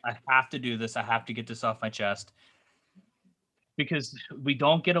 All right. I have to do this. I have to get this off my chest because we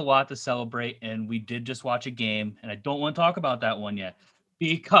don't get a lot to celebrate. And we did just watch a game, and I don't want to talk about that one yet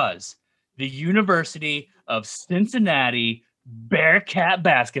because the University of Cincinnati Bearcat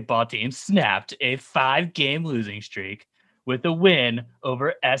basketball team snapped a 5-game losing streak with a win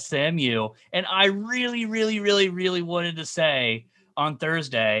over SMU. And I really, really, really, really wanted to say on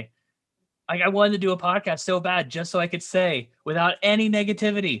Thursday, I wanted to do a podcast so bad just so I could say without any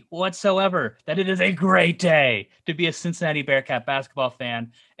negativity whatsoever that it is a great day to be a Cincinnati Bearcat basketball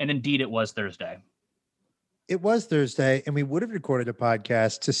fan. And indeed, it was Thursday. It was Thursday, and we would have recorded a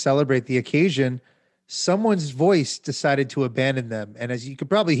podcast to celebrate the occasion. Someone's voice decided to abandon them. And as you could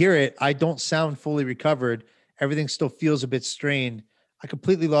probably hear it, I don't sound fully recovered. Everything still feels a bit strained. I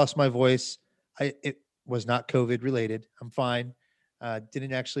completely lost my voice. It was not COVID related. I'm fine.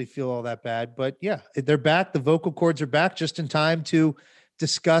 Didn't actually feel all that bad, but yeah, they're back. The vocal cords are back just in time to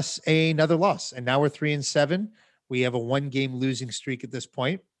discuss another loss. And now we're 3-7. We have a 1-game losing streak at this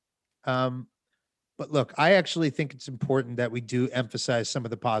point. But look, I actually think it's important that we do emphasize some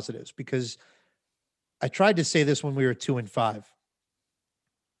of the positives because I tried to say this when we were 2-5.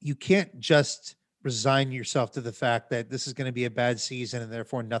 You can't just resign yourself to the fact that this is going to be a bad season and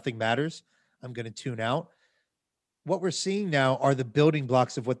therefore nothing matters. I'm going to tune out. What we're seeing now are the building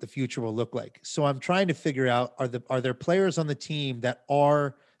blocks of what the future will look like. So I'm trying to figure out, are there players on the team that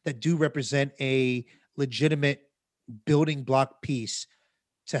do represent a legitimate building block piece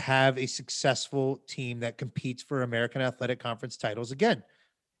to have a successful team that competes for American Athletic Conference titles again?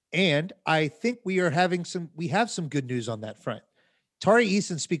 And I think we have some good news on that front. Tari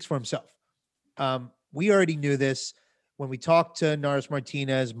Eason speaks for himself. We already knew this when we talked to Nars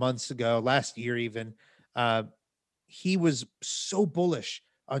Martinez months ago, last year even. He was so bullish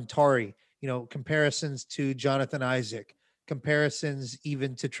on Tari, comparisons to Jonathan Isaac, comparisons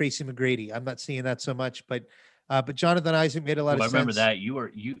even to Tracy McGrady. I'm not seeing that so much, but Jonathan Isaac made a lot of sense. I remember that you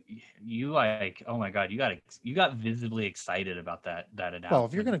like, oh my God, you got visibly excited about that announcement. Well,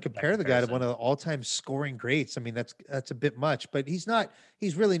 if you're going to compare the guy to one of the all-time scoring greats, I mean, that's a bit much, but he's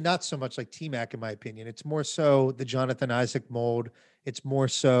really not so much like T-Mac in my opinion. It's more so the Jonathan Isaac mold. It's more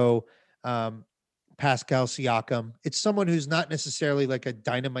so, Pascal Siakam. It's someone who's not necessarily like a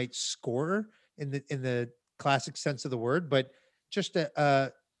dynamite scorer in the classic sense of the word, but just like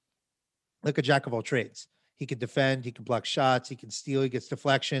a jack of all trades. He can defend, he can block shots, he can steal, he gets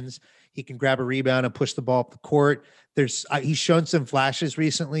deflections, he can grab a rebound and push the ball up the court. He's shown some flashes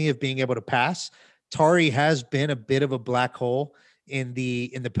recently of being able to pass. Tari has been a bit of a black hole in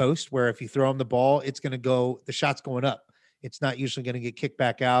the post where if you throw him the ball, it's going to go, the shot's going up. It's not usually going to get kicked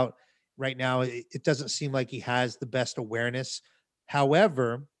back out. Right now, it doesn't seem like he has the best awareness.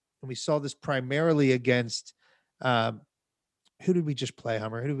 However, and we saw this primarily against, who did we just play,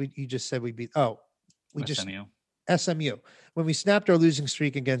 Hummer? You just said we beat? Oh, SMU. SMU. When we snapped our losing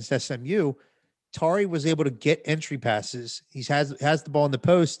streak against SMU, Tari was able to get entry passes. He has the ball in the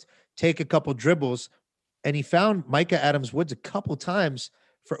post, take a couple dribbles, and he found Micah Adams Woods a couple times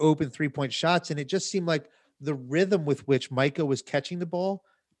for open 3-point shots. And it just seemed like the rhythm with which Micah was catching the ball,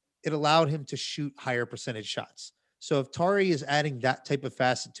 it allowed him to shoot higher percentage shots. So if Tari is adding that type of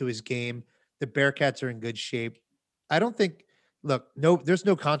facet to his game, the Bearcats are in good shape. I don't think, look, no, there's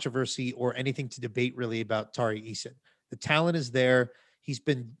no controversy or anything to debate really about Tari Eason. The talent is there. He's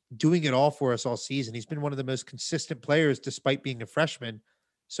been doing it all for us all season. He's been one of the most consistent players despite being a freshman.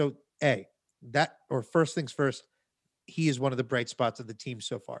 So, A, that, or first things first, he is one of the bright spots of the team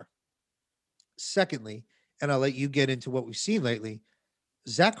so far. Secondly, and I'll let you get into what we've seen lately,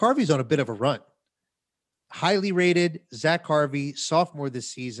 Zach Harvey's on a bit of a run. Highly rated Zach Harvey, sophomore this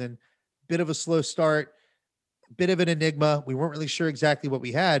season, bit of a slow start, bit of an enigma. We weren't really sure exactly what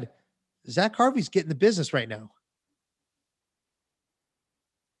we had. Zach Harvey's getting the business right now.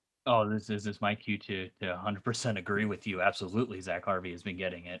 Oh, this my cue to 100% agree with you. Absolutely, Zach Harvey has been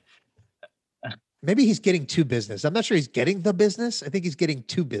getting it. Maybe he's getting to business. I'm not sure he's getting the business. I think he's getting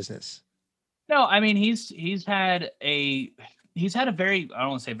to business. No, I mean he's had a very, I don't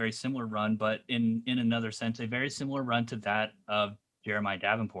want to say very similar run, but in another sense, a very similar run to that of Jeremiah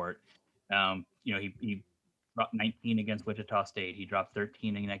Davenport. He dropped 19 against Wichita State. He dropped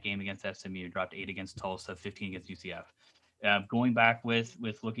 13 in that game against SMU. Dropped 8 against Tulsa. 15 against UCF. Going back with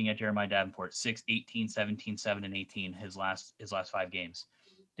looking at Jeremiah Davenport, 6, 18, 17, 7, and 18 his last 5 games.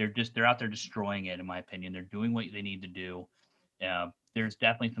 They're out there destroying it, in my opinion. They're doing what they need to do. There's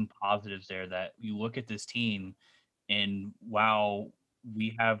definitely some positives there that you look at this team, and while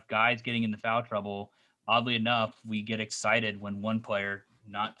we have guys getting into foul trouble, oddly enough, we get excited when one player,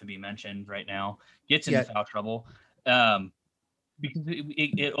 not to be mentioned right now, gets into foul trouble. Because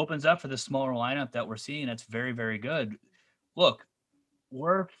it opens up for the smaller lineup that we're seeing. That's very, very good. Look,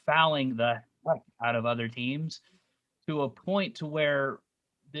 we're fouling the heck out of other teams to a point to where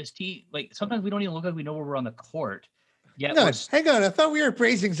this team, like, sometimes we don't even look like we know where we're on the court. Yet Hang on. I thought we were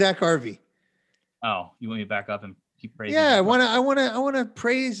praising Zach Harvey. Oh, you want me to back up and keep praising? Yeah, I want to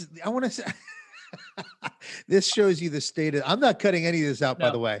praise. I want to say. This shows you the state of. I'm not cutting any of this out, by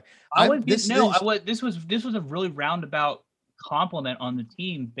the way. This was a really roundabout compliment on the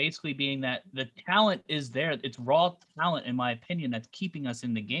team, basically being that the talent is there. It's raw talent, in my opinion, that's keeping us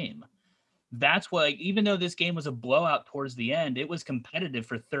in the game. That's why, even though this game was a blowout towards the end, it was competitive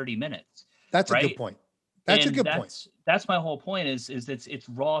for 30 minutes. That's right? A good point. That's a good point. That's my whole point is it's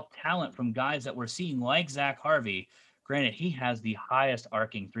raw talent from guys that we're seeing, like Zach Harvey. Granted, he has the highest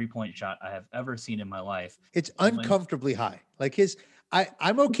arcing 3-point shot I have ever seen in my life. It's uncomfortably high. Like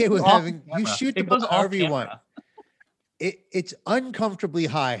I'm okay with having you shoot the ball however you want. It's uncomfortably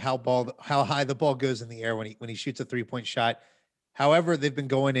high how high the ball goes in the air when he shoots a 3-point shot. However, they've been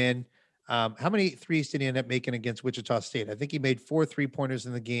going in. How many threes did he end up making against Wichita State? I think he made 4 3-pointers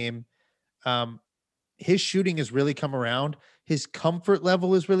in the game. His shooting has really come around. His comfort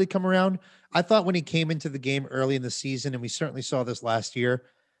level has really come around. I thought when he came into the game early in the season, and we certainly saw this last year,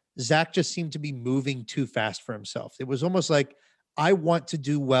 Zach just seemed to be moving too fast for himself. It was almost like, I want to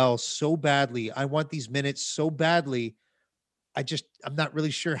do well so badly. I want these minutes so badly. I'm not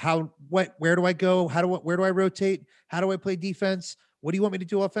really sure where do I go? Where do I rotate? How do I play defense? What do you want me to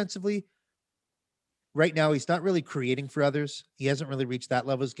do offensively? Right now, he's not really creating for others. He hasn't really reached that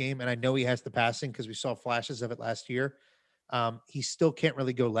level of his game. And I know he has the passing because we saw flashes of it last year. He still can't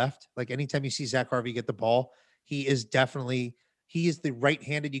really go left. Like, anytime you see Zach Harvey get the ball, he is the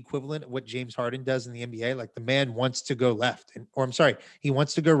right-handed equivalent of what James Harden does in the NBA. Like, the man wants to go left, he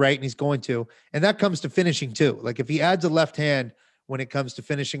wants to go right, and he's going to. And that comes to finishing too. Like, if he adds a left hand when it comes to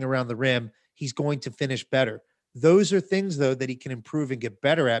finishing around the rim, he's going to finish better. Those are things, though, that he can improve and get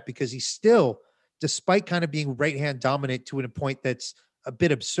better at, because he's still, despite kind of being right-hand dominant to a point that's a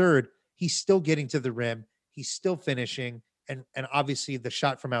bit absurd, he's still getting to the rim. He's still finishing. And obviously the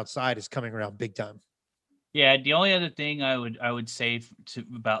shot from outside is coming around big time. Yeah. The only other thing I would say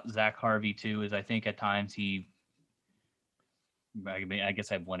about Zach Harvey too, is I think at times I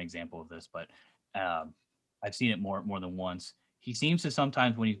guess I have one example of this, but I've seen it more than once. He seems to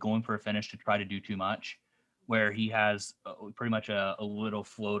sometimes, when he's going for a finish, to try to do too much, where he has pretty much a little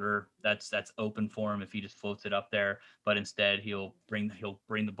floater that's open for him if he just floats it up there, but instead he'll bring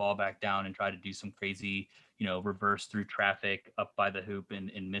the ball back down and try to do some crazy, reverse through traffic up by the hoop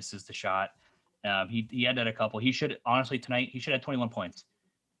and misses the shot. He had that a couple. He should, honestly, tonight he should have 21 points.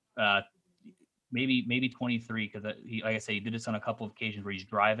 Maybe 23, because like I said, he did this on a couple of occasions where he's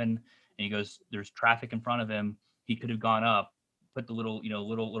driving and he goes, there's traffic in front of him. He could have gone up, put the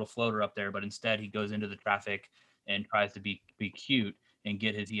little floater up there, but instead he goes into the traffic and tries to be cute and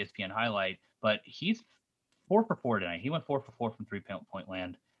get his ESPN highlight. But he's 4 for 4 tonight. He went 4 for 4 from 3 point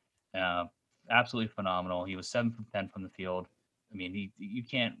land. Uh, Absolutely phenomenal. He was 7 from 10 from the field. I mean, you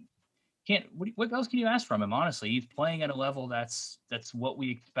can't what else can you ask from him? Honestly, he's playing at a level that's what we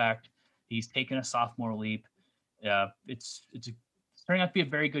expect. He's taken a sophomore leap. It's turning out to be a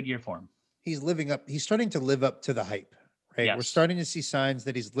very good year for him. He's starting to live up to the hype, right? We're Yes, starting to see signs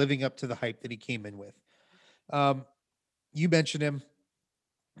that he's living up to the hype that he came in with. Um, you mentioned him,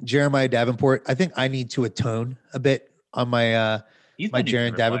 Jeremiah Davenport. I think I need to atone a bit on he's my my new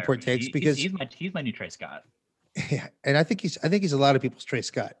Jeremiah favorite player. Davenport takes He's because he's my new Trey Scott. yeah, and I think he's a lot of people's Trey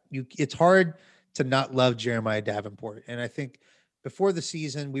Scott. It's hard to not love Jeremiah Davenport, and I think before the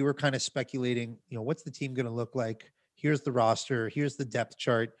season we were kind of speculating, what's the team going to look like? Here's the roster, here's the depth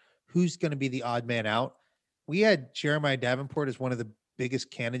chart, who's going to be the odd man out? We had Jeremiah Davenport as one of the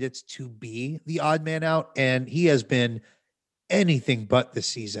biggest candidates to be the odd man out, and he has been anything but this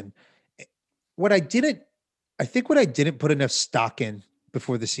season. Eh, What I didn't, I think what I didn't put enough stock in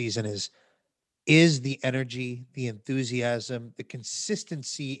before the season is the energy, the enthusiasm, the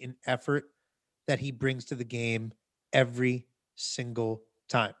consistency and effort that he brings to the game every single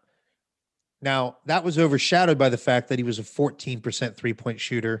time. Now, that was overshadowed by the fact that he was a 14% 3 point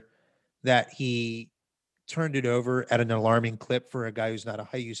shooter, that he turned it over at an alarming clip for a guy who's not a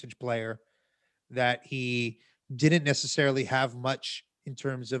high usage player, that he didn't necessarily have much in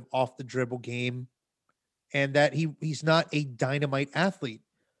terms of off the dribble game, and that he's not a dynamite athlete.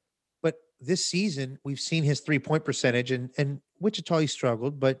 But this season, we've seen his 3 point percentage, and Wichita he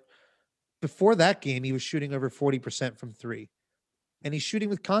struggled, but before that game, he was shooting over 40% from three, and he's shooting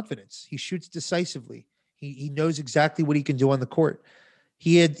with confidence. He shoots decisively. He knows exactly what he can do on the court.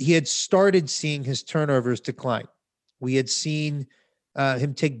 He had started seeing his turnovers decline. We had seen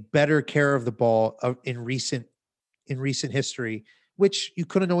him take better care of the ball in recent history, which you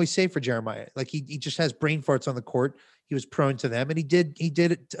couldn't always say for Jeremiah. Like he just has brain farts on the court. He was prone to them, and he did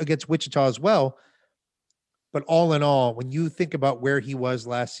it against Wichita as well. But all in all, when you think about where he was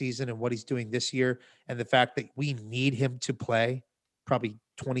last season and what he's doing this year, and the fact that we need him to play probably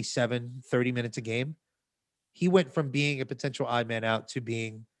 27-30 minutes a game, he went from being a potential odd man out to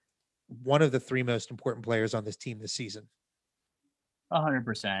being one of the three most important players on this team this season.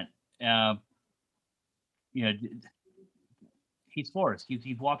 100%. Uh, you know, he's forced.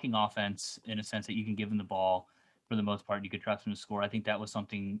 He's walking offense in a sense that you can give him the ball for the most part. You could trust him to score. I think that was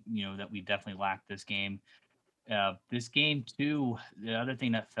something that we definitely lacked this game. This game too. The other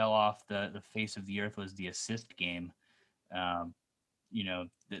thing that fell off the face of the earth was the assist game. Um,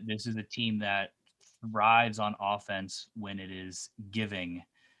 this is a team that thrives on offense when it is giving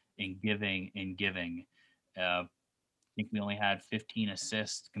and giving and giving. I think we only had 15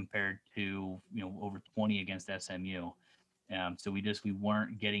 assists compared to over 20 against SMU. So we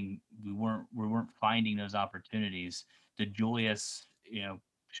weren't finding those opportunities. The Julius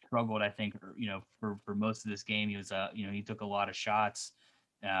struggled. I think for most of this game he was he took a lot of shots.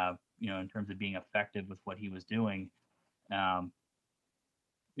 In terms of being effective with what he was doing. Um,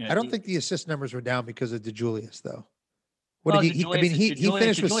 you know, I don't it, think the assist numbers were down because of DeJulius, though. What did well, he I mean, he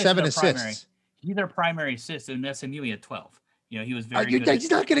finished with DeJulius is seven our primary. assists. He's their primary assist. In SMU, he had 12. He was very good. He's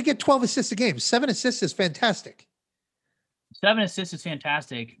not going to get 12 assists a game. 7 assists is fantastic. 7 assists is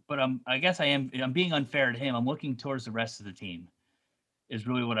fantastic, but I guess I'm being unfair to him. I'm looking towards the rest of the team. Is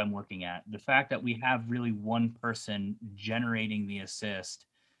really what I'm looking at. The fact that we have really one person generating the assist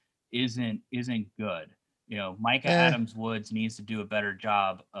isn't good. Micah Eh, Adams Woods needs to do a better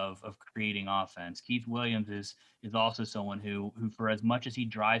job of creating offense. Keith Williams is also someone who for as much as he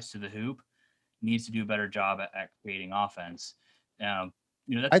drives to the hoop, needs to do a better job at creating offense. That's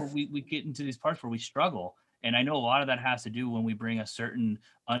I where we get into these parts where we struggle. And I know a lot of that has to do when we bring a certain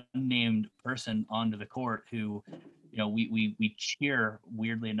unnamed person onto the court who, we cheer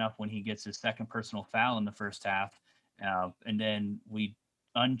weirdly enough when he gets his second personal foul in the first half. And then we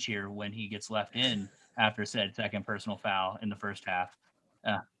uncheer when he gets left in after said second personal foul in the first half.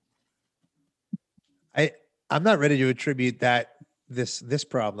 Uh, I I'm not ready to attribute this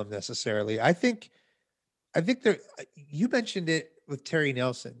problem necessarily. I think there you mentioned it with Terry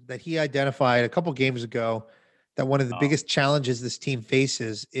Nelson, that he identified a couple games ago that one of the oh, biggest challenges this team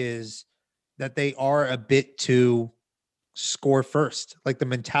faces is that they are a bit too score first. Like the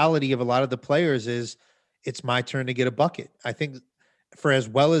mentality of a lot of the players is it's my turn to get a bucket. I think for as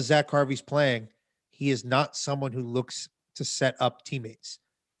well as Zach Harvey's playing, he is not someone who looks to set up teammates.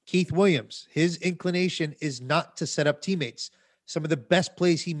 Keith Williams, his inclination is not to set up teammates. Some of the best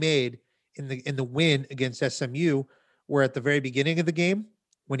plays he made in the win against SMU were at the very beginning of the game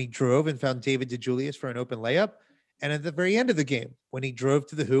when he drove and found David DeJulius for an open layup. And at the very end of the game, when he drove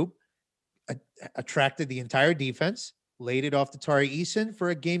to the hoop, attracted the entire defense, laid it off to Tari Eason for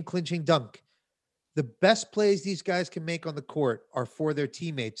a game-clinching dunk. The best plays these guys can make on the court are for their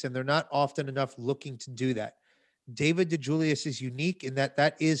teammates, and they're not often enough looking to do that. David DeJulius is unique in that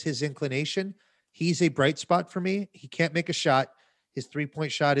that is his inclination. He's a bright spot for me. He can't make a shot. His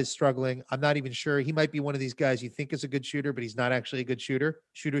three-point shot is struggling. I'm not even sure. He might be one of these guys you think is a good shooter, but he's not actually a good shooter.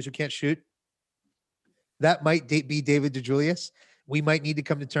 Shooters who can't shoot. That might be David DeJulius. We might need to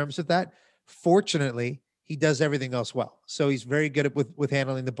come to terms with that. Fortunately, he does everything else well. So he's very good at with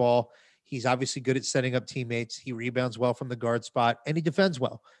handling the ball. He's obviously good at setting up teammates. He rebounds well from the guard spot, and he defends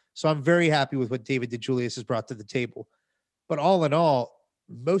well. So I'm very happy with what David DeJulius has brought to the table. But all in all,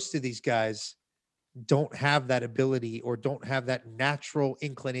 most of these guys don't have that ability or don't have that natural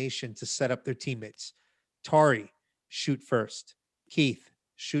inclination to set up their teammates. Tari, shoot first. Keith,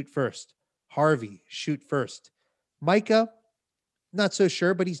 shoot first. Harvey, shoot first. Micah, not so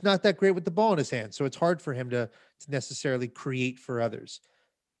sure, but he's not that great with the ball in his hand. So it's hard for him to necessarily create for others.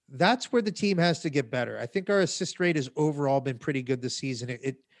 That's where the team has to get better. I think our assist rate has overall been pretty good this season.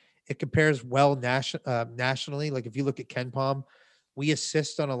 It compares well nationally. Like if you look at KenPom, we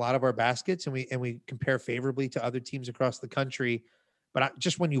assist on a lot of our baskets, and we compare favorably to other teams across the country. But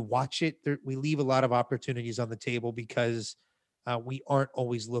just when you watch it, we leave a lot of opportunities on the table because we aren't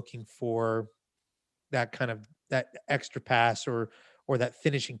always looking for that kind of that extra pass or that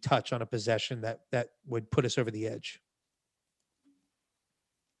finishing touch on a possession that would put us over the edge.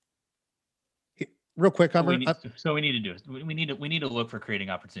 Real quick, so we need to do it. We need to look for creating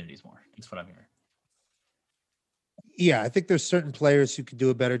opportunities more. That's what I'm hearing. Yeah, I think there's certain players who could do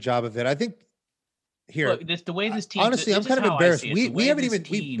a better job of it. I think here, look, the way this team. Honestly, I'm kind of embarrassed. We haven't even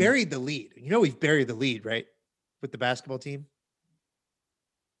we've buried the lead. You know, we've buried the lead, right? With the basketball team.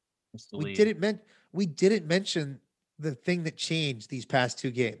 We didn't mention the thing that changed these past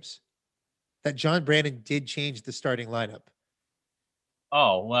two games. That John Brannen did change the starting lineup.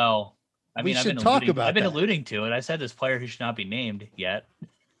 Oh, well, I mean, I've been alluding to it. I said this player who should not be named yet.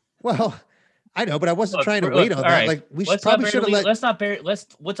 Well, I know, but I wasn't trying to wait on that. Right. Like we should have let.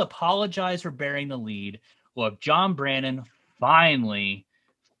 Let's apologize for burying the lead. Look, John Brannen finally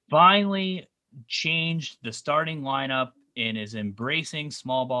changed the starting lineup and is embracing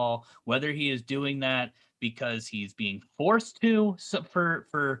small ball. Whether he is doing that because he's being forced to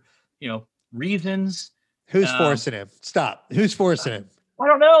for reasons. Who's forcing him? Stop. Who's forcing him? I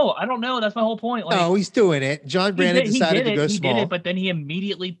don't know. That's my whole point. Like, no, he's doing it. John Brannen decided to go small. He did it, but then he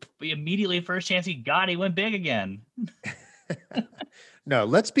immediately first chance he got, he went big again. No,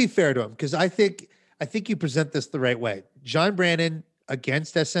 let's be fair to him because I think you present this the right way. John Brannen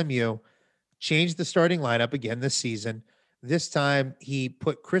against SMU changed the starting lineup again this season. This time he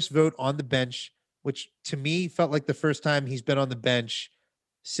put Chris Vogt on the bench, which to me felt like the first time he's been on the bench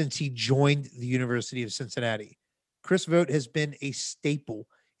since he joined the University of Cincinnati. Chris Vogt has been a staple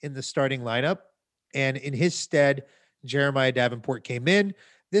in the starting lineup, and in his stead, Jeremiah Davenport came in.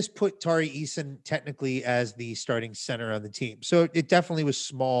 This put Tari Eason technically as the starting center on the team. So it definitely was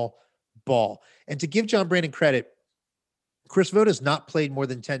small ball. And to give John Brannen credit, Chris Vogt has not played more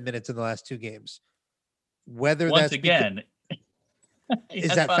than 10 minutes in the last two games. Whether Once that's again,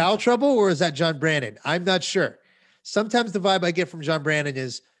 is that foul trouble or is that John Brannen? I'm not sure. Sometimes the vibe I get from John Brannen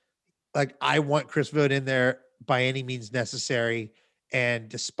is like, I want Chris Vogt in there by any means necessary. And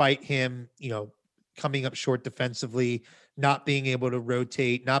despite him, coming up short defensively, not being able to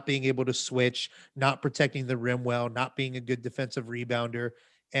rotate, not being able to switch, not protecting the rim well, not being a good defensive rebounder,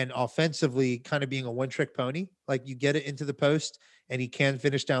 and offensively kind of being a one-trick pony. Like you get it into the post and he can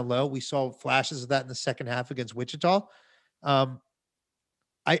finish down low. We saw flashes of that in the second half against Wichita.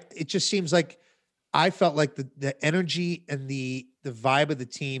 It just seems like I felt like the energy and the vibe of the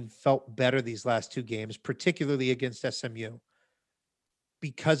team felt better these last two games, particularly against SMU,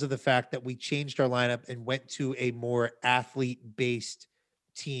 because of the fact that we changed our lineup and went to a more athlete-based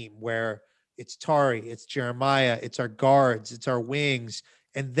team where it's Tari, it's Jeremiah, it's our guards, it's our wings.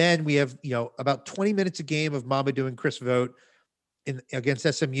 And then we have, about 20 minutes a game of Mamadou and Chris Vogt.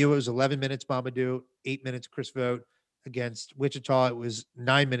 Against SMU, it was 11 minutes Mamadou, 8 minutes Chris Vogt. Against Wichita, it was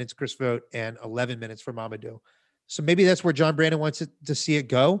 9 minutes Chris Vogt and 11 minutes for Mamadou. So maybe that's where John Brannen wants to see it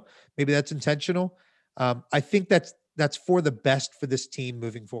go. Maybe that's intentional. I think that's for the best for this team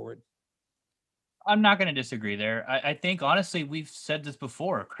moving forward. I'm not going to disagree there. I think, honestly, we've said this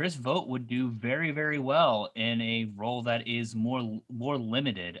before. Chris Vogt would do very, very well in a role that is more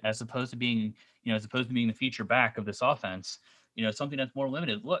limited as opposed to being, the feature back of this offense. Something that's more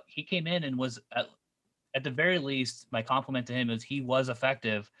limited. Look, he came in and was at the very least, my compliment to him is he was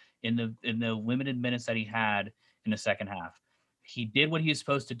effective in the limited minutes that he had in the second half. He did what he was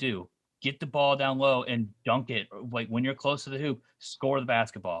supposed to do. Get the ball down low and dunk it. Like when you're close to the hoop, score the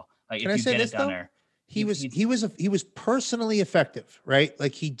basketball. Like Can if I you say get it this down though? there. He He was personally effective, right?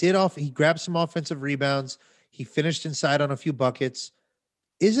 Like he grabbed some offensive rebounds. He finished inside on a few buckets.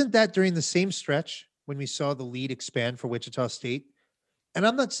 Isn't that during the same stretch when we saw the lead expand for Wichita State? And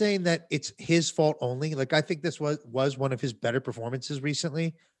I'm not saying that it's his fault only. Like I think this was one of his better performances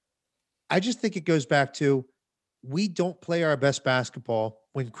recently. I just think it goes back to we don't play our best basketball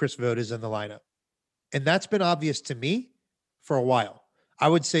when Chris Vogt is in the lineup. And that's been obvious to me for a while. I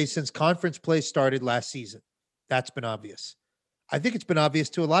would say since conference play started last season, that's been obvious. I think it's been obvious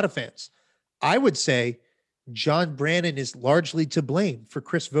to a lot of fans. I would say John Brannen is largely to blame for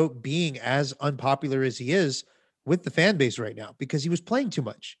Chris Vogt being as unpopular as he is with the fan base right now because he was playing too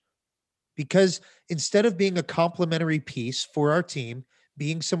much. Because instead of being a complementary piece for our team,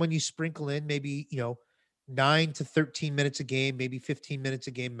 being someone you sprinkle in maybe, 9 to 13 minutes a game, maybe 15 minutes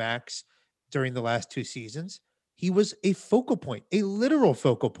a game max during the last two seasons, he was a focal point, a literal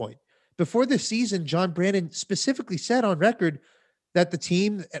focal point. Before the season, John Brannen specifically said on record that the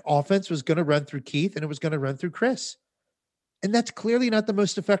team offense was going to run through Keith and it was going to run through Chris. And that's clearly not the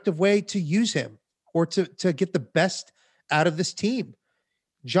most effective way to use him or to get the best out of this team.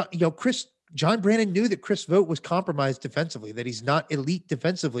 John Brannen knew that Chris Vogt was compromised defensively, that he's not elite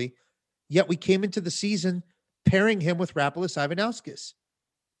defensively. Yet we came into the season pairing him with Rapolis Ivanauskas.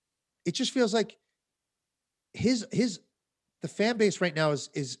 It just feels like the fan base right now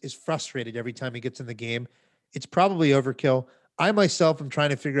is frustrated every time he gets in the game. It's probably overkill. I myself am trying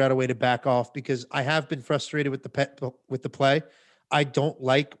to figure out a way to back off because I have been frustrated with the play. I don't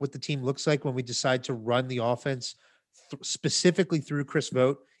like what the team looks like when we decide to run the offense specifically through Chris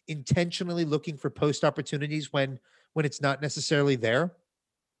Vogt, intentionally looking for post opportunities when it's not necessarily there.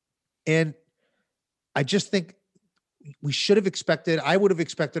 And I just think I would have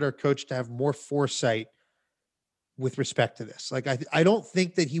expected our coach to have more foresight with respect to this. Like, I don't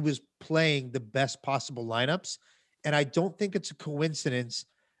think that he was playing the best possible lineups. And I don't think it's a coincidence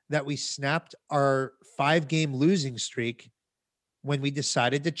that we snapped our 5-game losing streak when we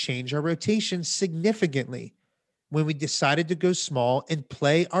decided to change our rotation significantly, when we decided to go small and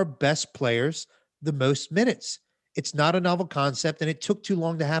play our best players the most minutes. It's not a novel concept and it took too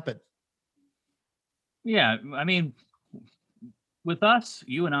long to happen. Yeah, I mean, with us,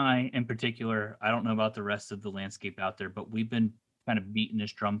 you and I in particular, I don't know about the rest of the landscape out there, but we've been kind of beating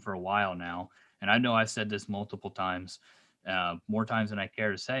this drum for a while now. And I know I said this multiple times, more times than I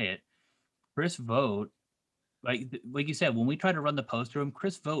care to say it. Chris Vogt, like you said, when we try to run the post through him,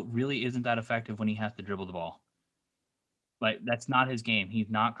 Chris Vogt really isn't that effective when he has to dribble the ball. Like that's not his game. He's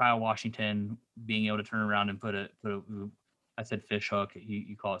not Kyle Washington being able to turn around and put a I said fish hook.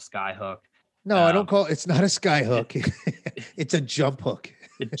 You call it sky hook. No, I don't call it. It's not a sky hook. It's a jump hook.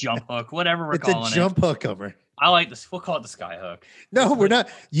 The jump hook, whatever we're it's calling it. It's a jump hook, Homer. I like this. We'll call it the sky hook. No, we're not.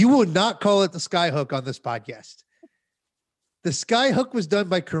 You will not call it the sky hook on this podcast. The sky hook was done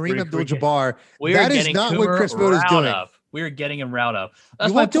by Kareem Abdul-Jabbar. That is not what Chris Vogt is doing. We are getting him riled up.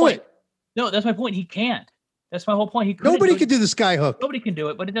 You won't do it. No, that's my point. He can't. That's my whole point. Nobody can do the sky hook. Nobody can do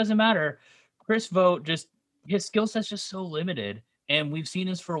it, but it doesn't matter. Chris Vogt his skill set's just so limited, and we've seen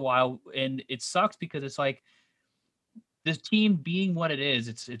this for a while, and it sucks because it's like this team being what it is.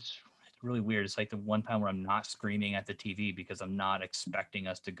 It's really weird. It's like the one time where I'm not screaming at the TV because I'm not expecting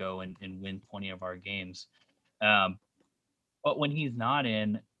us to go and win 20 of our games. But when he's not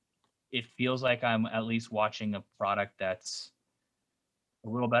in, it feels like I'm at least watching a product that's a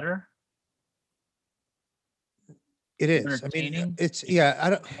little better. It is. I mean, I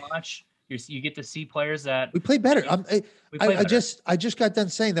don't watch. You get to see players that we play better. I just got done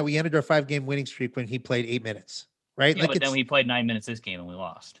saying that we ended our 5-game winning streak when he played 8 minutes, right? Yeah, like but then we played 9 minutes this game and we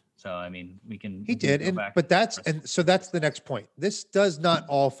lost. So I mean, he did, but that's the next point. This does not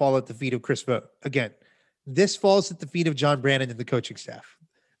all fall at the feet of Chris Vogt. Again, this falls at the feet of John Brannen and the coaching staff.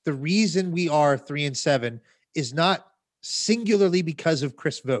 The reason we are 3-7 is not singularly because of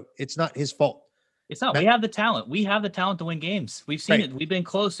Chris Vogt. It's not his fault. It's not. We have the talent. We have the talent to win games. We've seen it. We've been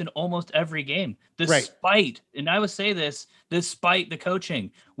close in almost every game. Despite, and I would say this, despite the coaching,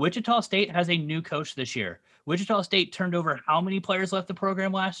 Wichita State has a new coach this year. Wichita State turned over how many players left the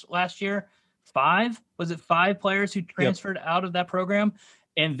program last year? 5? Was it 5 players who transferred out of that program?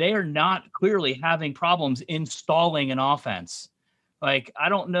 And they are not clearly having problems installing an offense. Like, I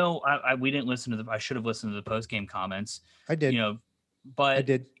don't know. We didn't listen to I should have listened to the post-game comments. I did. But I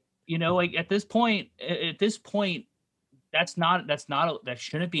did. like at this point, that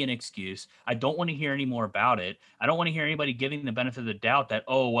shouldn't be an excuse. I don't want to hear any more about it. I don't want to hear anybody giving the benefit of the doubt that,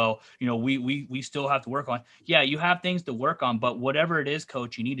 oh well, we still have to work on. Yeah, you have things to work on, but whatever it is,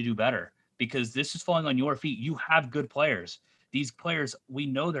 coach, you need to do better because this is falling on your feet. You have good players. These players, we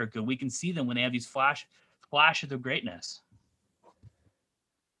know they're good. We can see them when they have these flashes of greatness.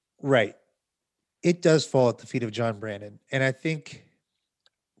 Right. It does fall at the feet of John Brannen. And I think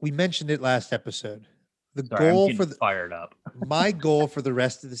we mentioned it last episode. The Sorry, I'm goal getting for the fired up. my goal for the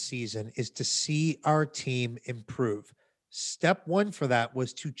rest of the season is to see our team improve. Step one for that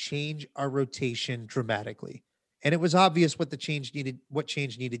was to change our rotation dramatically. And it was obvious what change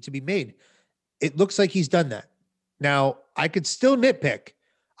needed to be made. It looks like he's done that. Now, I could still nitpick.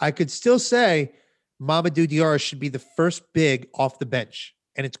 I could still say Mamadou Diarra should be the first big off the bench.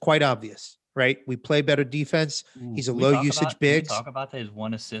 And it's quite obvious, right? We play better defense. Ooh, He's a low usage can we bigs. talk about his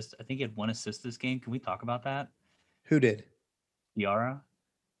one assist? I think he had one assist this game. Can we talk about that? Who did? Diarra?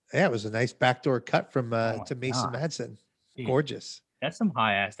 Yeah, it was a nice backdoor cut from Oh my to Mason god. Madsen. Dude, Gorgeous. that's some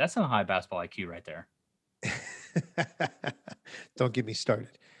high basketball IQ right there. Don't get me started.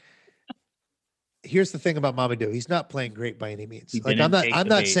 Here's the thing about Mamadou. He's not playing great by any means. He Like didn't take I'm the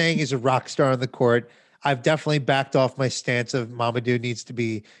not bait. saying he's a rock star on the court. I've definitely backed off my stance of Mamadou needs to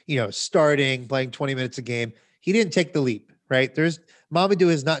be, starting, playing 20 minutes a game. He didn't take the leap, right? Mamadou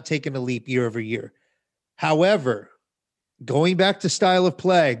has not taken a leap year over year. However, going back to style of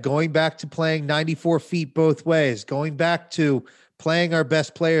play, going back to playing 94 feet both ways, going back to playing our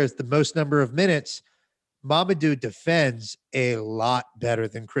best players the most number of minutes, Mamadou defends a lot better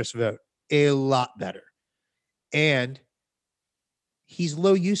than Chris Vogt, a lot better. And he's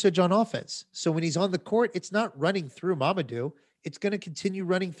low usage on offense. So when he's on the court, it's not running through Mamadou. It's going to continue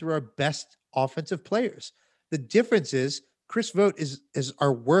running through our best offensive players. The difference is Chris Vogt is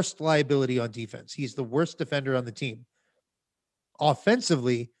our worst liability on defense. He's the worst defender on the team.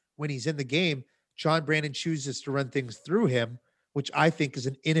 Offensively, when he's in the game, John Brannen chooses to run things through him, which I think is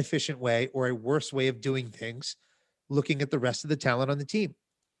an inefficient way or a worse way of doing things, looking at the rest of the talent on the team.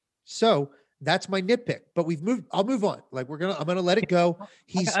 So that's my nitpick. But I'll move on. I'm gonna let it go.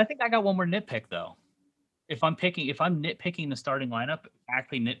 I think I got one more nitpick though. If I'm nitpicking the starting lineup,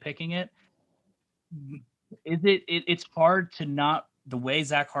 actually nitpicking it, it's hard to not the way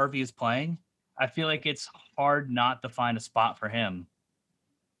Zach Harvey is playing. I feel like it's hard not to find a spot for him.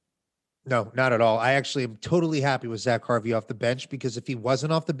 No, not at all. I actually am totally happy with Zach Harvey off the bench because if he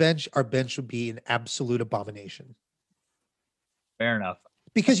wasn't off the bench, our bench would be an absolute abomination. Fair enough.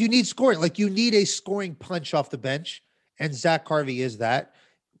 Because you need scoring. Like you need a scoring punch off the bench, and Zach Harvey is that.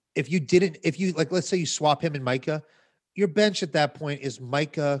 If you like, let's say you swap him and Micah, your bench at that point is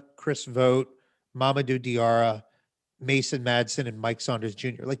Micah, Chris Vogt, Mamadou Diarra, Mason Madsen, and Mike Saunders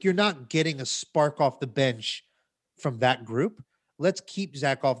Jr. Like you're not getting a spark off the bench from that group. Let's keep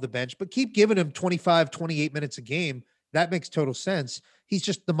Zach off the bench, but keep giving him 25, 28 minutes a game. That makes total sense. He's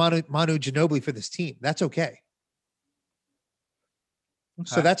just the Manu Ginobili for this team. That's okay.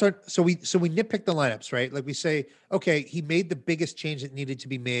 So we nitpick the lineups, right? Like we say, okay, he made the biggest change that needed to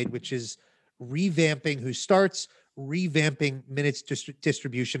be made, which is revamping who starts, revamping minutes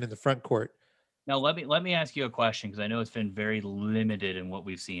distribution in the front court. Now let me ask you a question because I know it's been very limited in what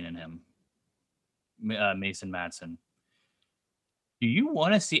we've seen in him, Mason Madsen. Do you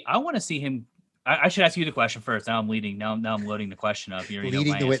want to see? I want to see him. I should ask you the question first. Now I'm leading. Now I'm loading the question up.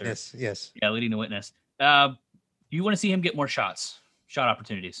 Leading the witness. Yes. Yeah, leading the witness. Do you want to see him get more shot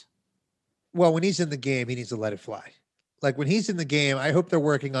opportunities? Well, when he's in the game, he needs to let it fly. Like when he's in the game, I hope they're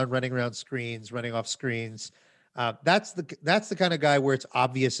working on running around screens, running off screens. That's the kind of guy where it's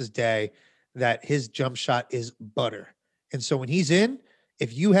obvious as day that his jump shot is butter. And so when he's in,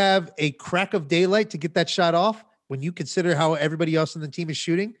 if you have a crack of daylight to get that shot off, when you consider how everybody else on the team is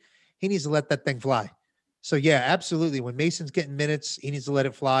shooting, he needs to let that thing fly. So yeah, absolutely. When Mason's getting minutes, he needs to let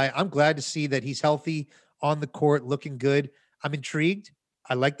it fly. I'm glad to see that he's healthy on the court, looking good. I'm intrigued.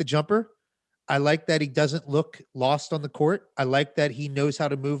 I like the jumper. I like that he doesn't look lost on the court. I like that he knows how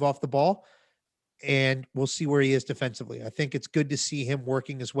to move off the ball. And we'll see where he is defensively. I think it's good to see him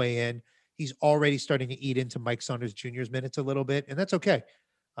working his way in. He's already starting to eat into Mike Saunders Jr.'s minutes a little bit, and that's okay.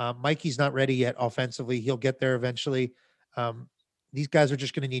 Mikey's not ready yet offensively. He'll get there eventually. These guys are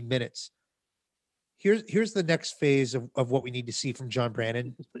just going to need minutes. Here's the next phase of what we need to see from John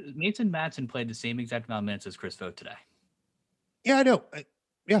Brannen. Mason Madsen played the same exact amount of minutes as Chris Vogt today. Yeah, I know.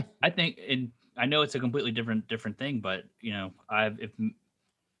 Yeah, I think, and I know it's a completely different thing, but if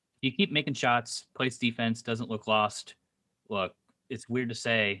you keep making shots, plays defense, doesn't look lost. Look, it's weird to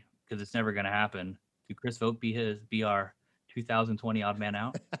say because it's never going to happen. Could Chris Vogt be our 2020 odd man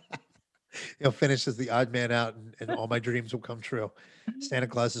out? He'll finish as the odd man out, and all my dreams will come true. Santa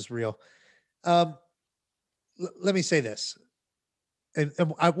Claus is real. Um, Let me say this, and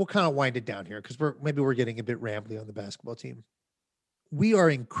I will kind of wind it down here because we're getting a bit rambly on the basketball team. We are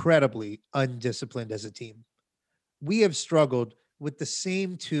incredibly undisciplined as a team. We have struggled with the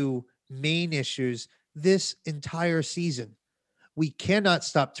same two main issues this entire season. We cannot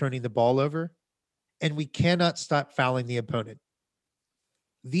stop turning the ball over, and we cannot stop fouling the opponent.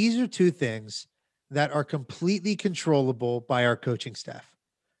 These are two things that are completely controllable by our coaching staff.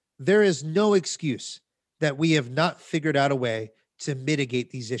 There is no excuse that we have not figured out a way to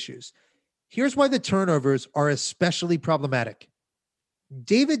mitigate these issues. Here's why the turnovers are especially problematic.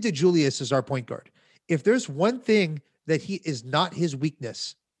 David DeJulius is our point guard. If there's one thing that he is not his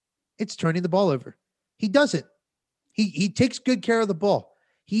weakness, it's turning the ball over. He does it. He takes good care of the ball.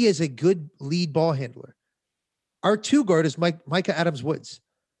 He is a good lead ball handler. Our two guard is Micah Adams Woods.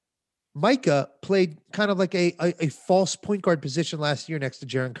 Micah played kind of like a false point guard position last year next to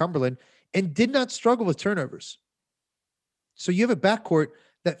Jaron Cumberland and did not struggle with turnovers. So you have a backcourt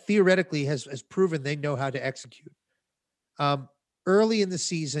that theoretically has proven they know how to execute. Um, Early in the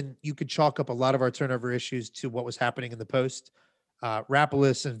season, you could chalk up a lot of our turnover issues to what was happening in the post.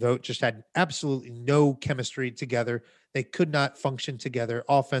 Rapolis and Vogt just had absolutely no chemistry together. They could not function together,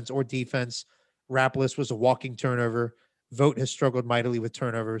 offense or defense. Rapolis was a walking turnover. Vogt has struggled mightily with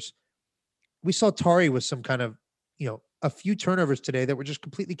turnovers. We saw Tari with some kind of, a few turnovers today that were just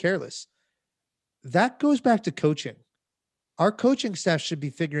completely careless. That goes back to coaching. Our coaching staff should be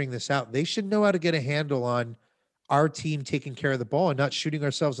figuring this out. They should know how to get a handle on our team taking care of the ball and not shooting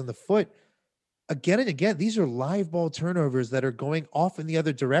ourselves in the foot. Again and again, these are live ball turnovers that are going off in the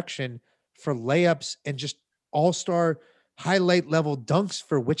other direction for layups and just all-star highlight level dunks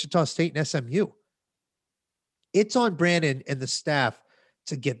for Wichita State and SMU. It's on Brannen and the staff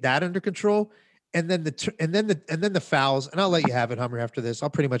to get that under control. And then the fouls, and I'll let you have it, Hummer, after this. I'll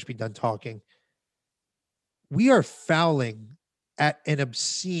pretty much be done talking. We are fouling at an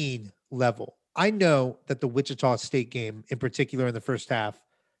obscene level. I know that the Wichita State game, in particular in the first half,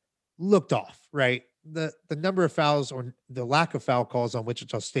 looked off, right? The number of fouls or the lack of foul calls on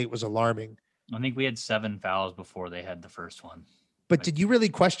Wichita State was alarming. I think we had 7 fouls before they had the first one. But did you really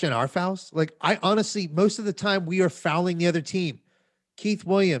question our fouls? Like, I honestly, most of the time we are fouling the other team. Keith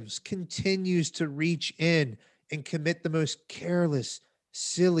Williams continues to reach in and commit the most careless,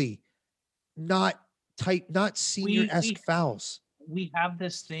 silly, not senior-esque fouls. We have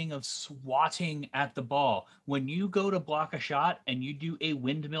this thing of swatting at the ball. When you go to block a shot and you do a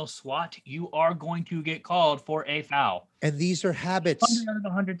windmill swat, you are going to get called for a foul. And these are habits.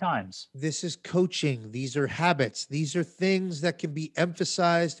 100 times. This is coaching. These are habits. These are things that can be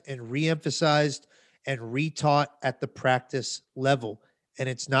emphasized and re-emphasized and retaught at the practice level. And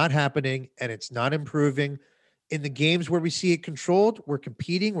it's not happening and it's not improving. In the games where we see it controlled, we're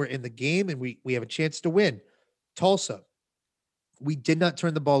competing, we're in the game, and we have a chance to win. Tulsa, we did not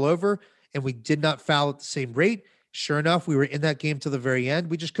turn the ball over and we did not foul at the same rate. Sure enough, we were in that game to the very end.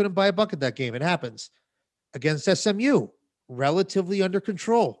 We just couldn't buy a bucket that game. It happens. Against SMU, relatively under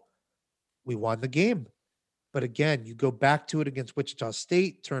control. We won the game. But again, you go back to it against Wichita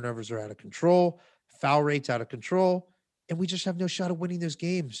State, turnovers are out of control, foul rates out of control, and we just have no shot of winning those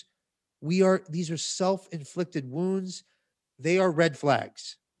games. These are self-inflicted wounds. They are red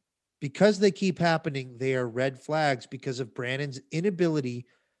flags. Because they keep happening, they are red flags because of Brannen's inability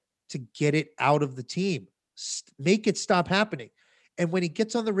to get it out of the team. Make it stop happening. And when he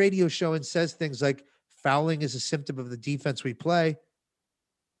gets on the radio show and says things like fouling is a symptom of the defense we play,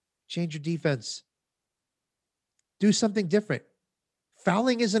 change your defense. Do something different.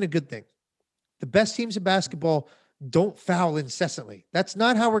 Fouling isn't a good thing. The best teams in basketball don't foul incessantly. That's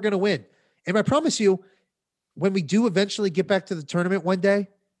not how we're going to win. And I promise you, when we do eventually get back to the tournament one day,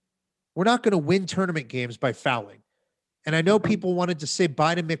 we're not going to win tournament games by fouling. And I know people wanted to say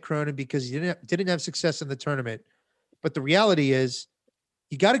bye to Mick Cronin because he didn't have success in the tournament. But the reality is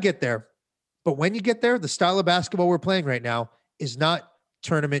you got to get there. But when you get there, the style of basketball we're playing right now is not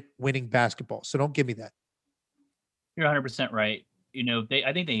tournament winning basketball. So don't give me that. You're 100% right.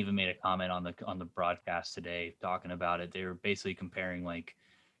 I think they even made a comment on the broadcast today talking about it. They were basically comparing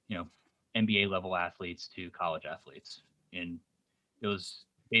NBA level athletes to college athletes, and it was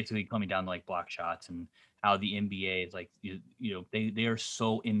basically coming down to like block shots and how the NBA is like they are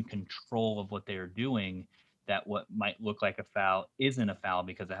so in control of what they are doing that what might look like a foul isn't a foul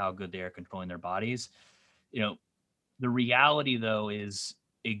because of how good they are controlling their bodies. The reality though is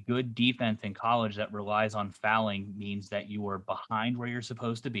a good defense in college that relies on fouling means that you are behind where you're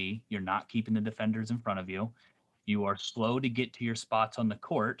supposed to be. You're not keeping the defenders in front of you. You are slow to get to your spots on the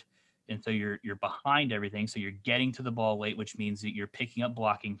court. and so you're behind everything. So you're getting to the ball late, which means that you're picking up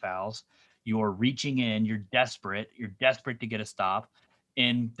blocking fouls. You're reaching in. You're desperate. You're desperate to get a stop,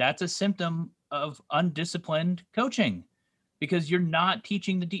 and that's a symptom of undisciplined coaching, because you're not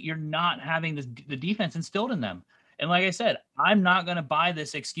teaching you're not having the defense instilled in them. And like I said, I'm not going to buy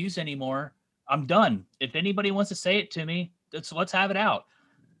this excuse anymore. I'm done. If anybody wants to say it to me, let's have it out.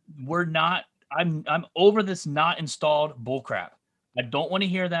 We're not. I'm over this not installed bullcrap. I don't want to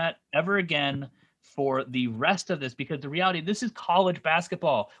hear that ever again for the rest of this, because the reality, this is college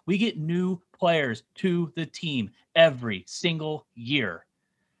basketball. We get new players to the team every single year.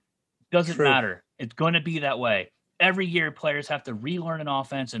 Doesn't True. matter. It's going to be that way. Every year, players have to relearn an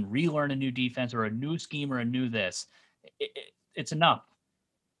offense and relearn a new defense or a new scheme or a new this. It's enough.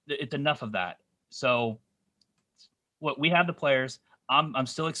 It's enough of that. So, what we have the players. I'm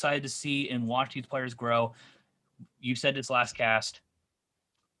still excited to see and watch these players grow. You said this last cast.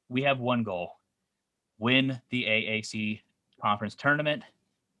 We have one goal: win the AAC conference tournament.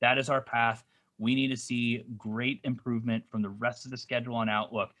 That is our path. We need to see great improvement from the rest of the schedule on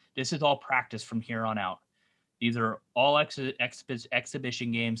out. Look, this is all practice from here on out. These are all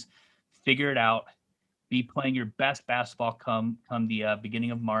exhibition games. Figure it out. Be playing your best basketball come the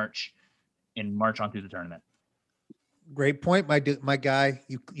beginning of March, and march on through the tournament. Great point, my guy.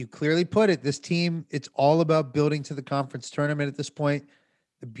 You clearly put it. This team, it's all about building to the conference tournament at this point.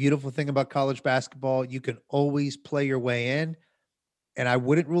 The beautiful thing about college basketball, you can always play your way in. And I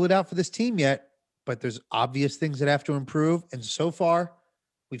wouldn't rule it out for this team yet, but there's obvious things that have to improve. And so far,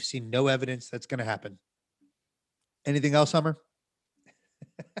 we've seen no evidence that's going to happen. Anything else, Hummer?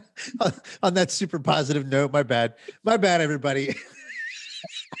 On that super positive note, my bad, everybody.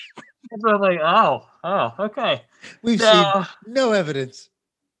 That's what I'm like, oh, okay. We've seen no evidence.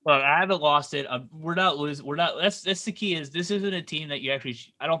 Look, I haven't lost it. We're not losing. We're not. That's the key. Is this isn't a team that you actually.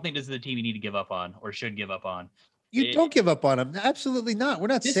 I don't think this is the team you need to give up on or should give up on. You don't give up on them. Absolutely not. We're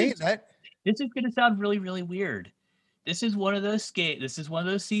not saying that. This is going to sound really, really weird. This is one of those This is one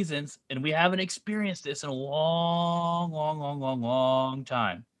of those seasons, and we haven't experienced this in a long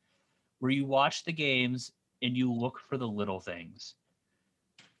time, where you watch the games and you look for the little things.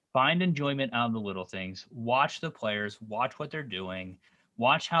 Find enjoyment out of the little things. Watch the players. Watch what they're doing.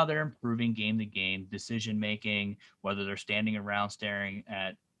 Watch how they're improving game to game, decision making, whether they're standing around staring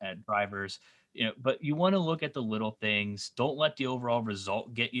at drivers. But you want to look at the little things. Don't let the overall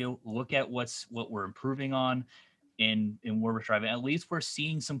result get you. Look at what we're improving on and where we're striving. At least we're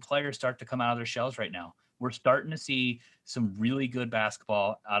seeing some players start to come out of their shells right now. We're starting to see some really good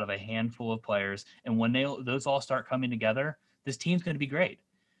basketball out of a handful of players. And when those all start coming together, this team's going to be great.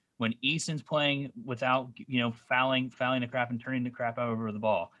 When Easton's playing without, fouling the crap and turning the crap over the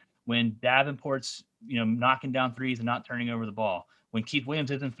ball. When Davenport's, knocking down threes and not turning over the ball. When Keith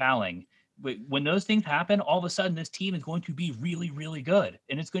Williams isn't fouling. When those things happen, all of a sudden this team is going to be really, really good.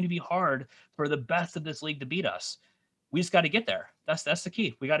 And it's going to be hard for the best of this league to beat us. We just got to get there. That's the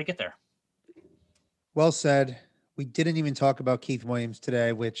key. We got to get there. Well said. We didn't even talk about Keith Williams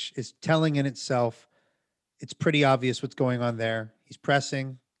today, which is telling in itself. It's pretty obvious what's going on there. He's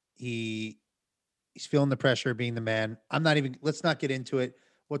pressing. He's feeling the pressure of being the man. Let's not get into it.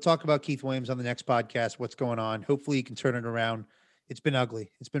 We'll talk about Keith Williams on the next podcast, what's going on. Hopefully he can turn it around. It's been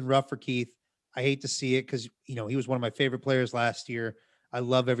ugly. It's been rough for Keith. I hate to see it because, he was one of my favorite players last year. I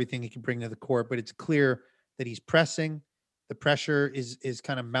love everything he can bring to the court, but it's clear that he's pressing. The pressure is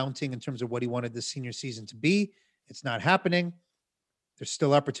kind of mounting in terms of what he wanted this senior season to be. It's not happening. There's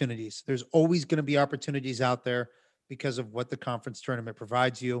still opportunities. There's always going to be opportunities out there because of what the conference tournament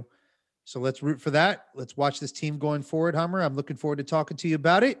provides you. So let's root for that. Let's watch this team going forward, Hummer. I'm looking forward to talking to you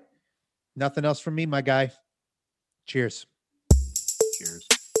about it. Nothing else from me, my guy. Cheers. Cheers.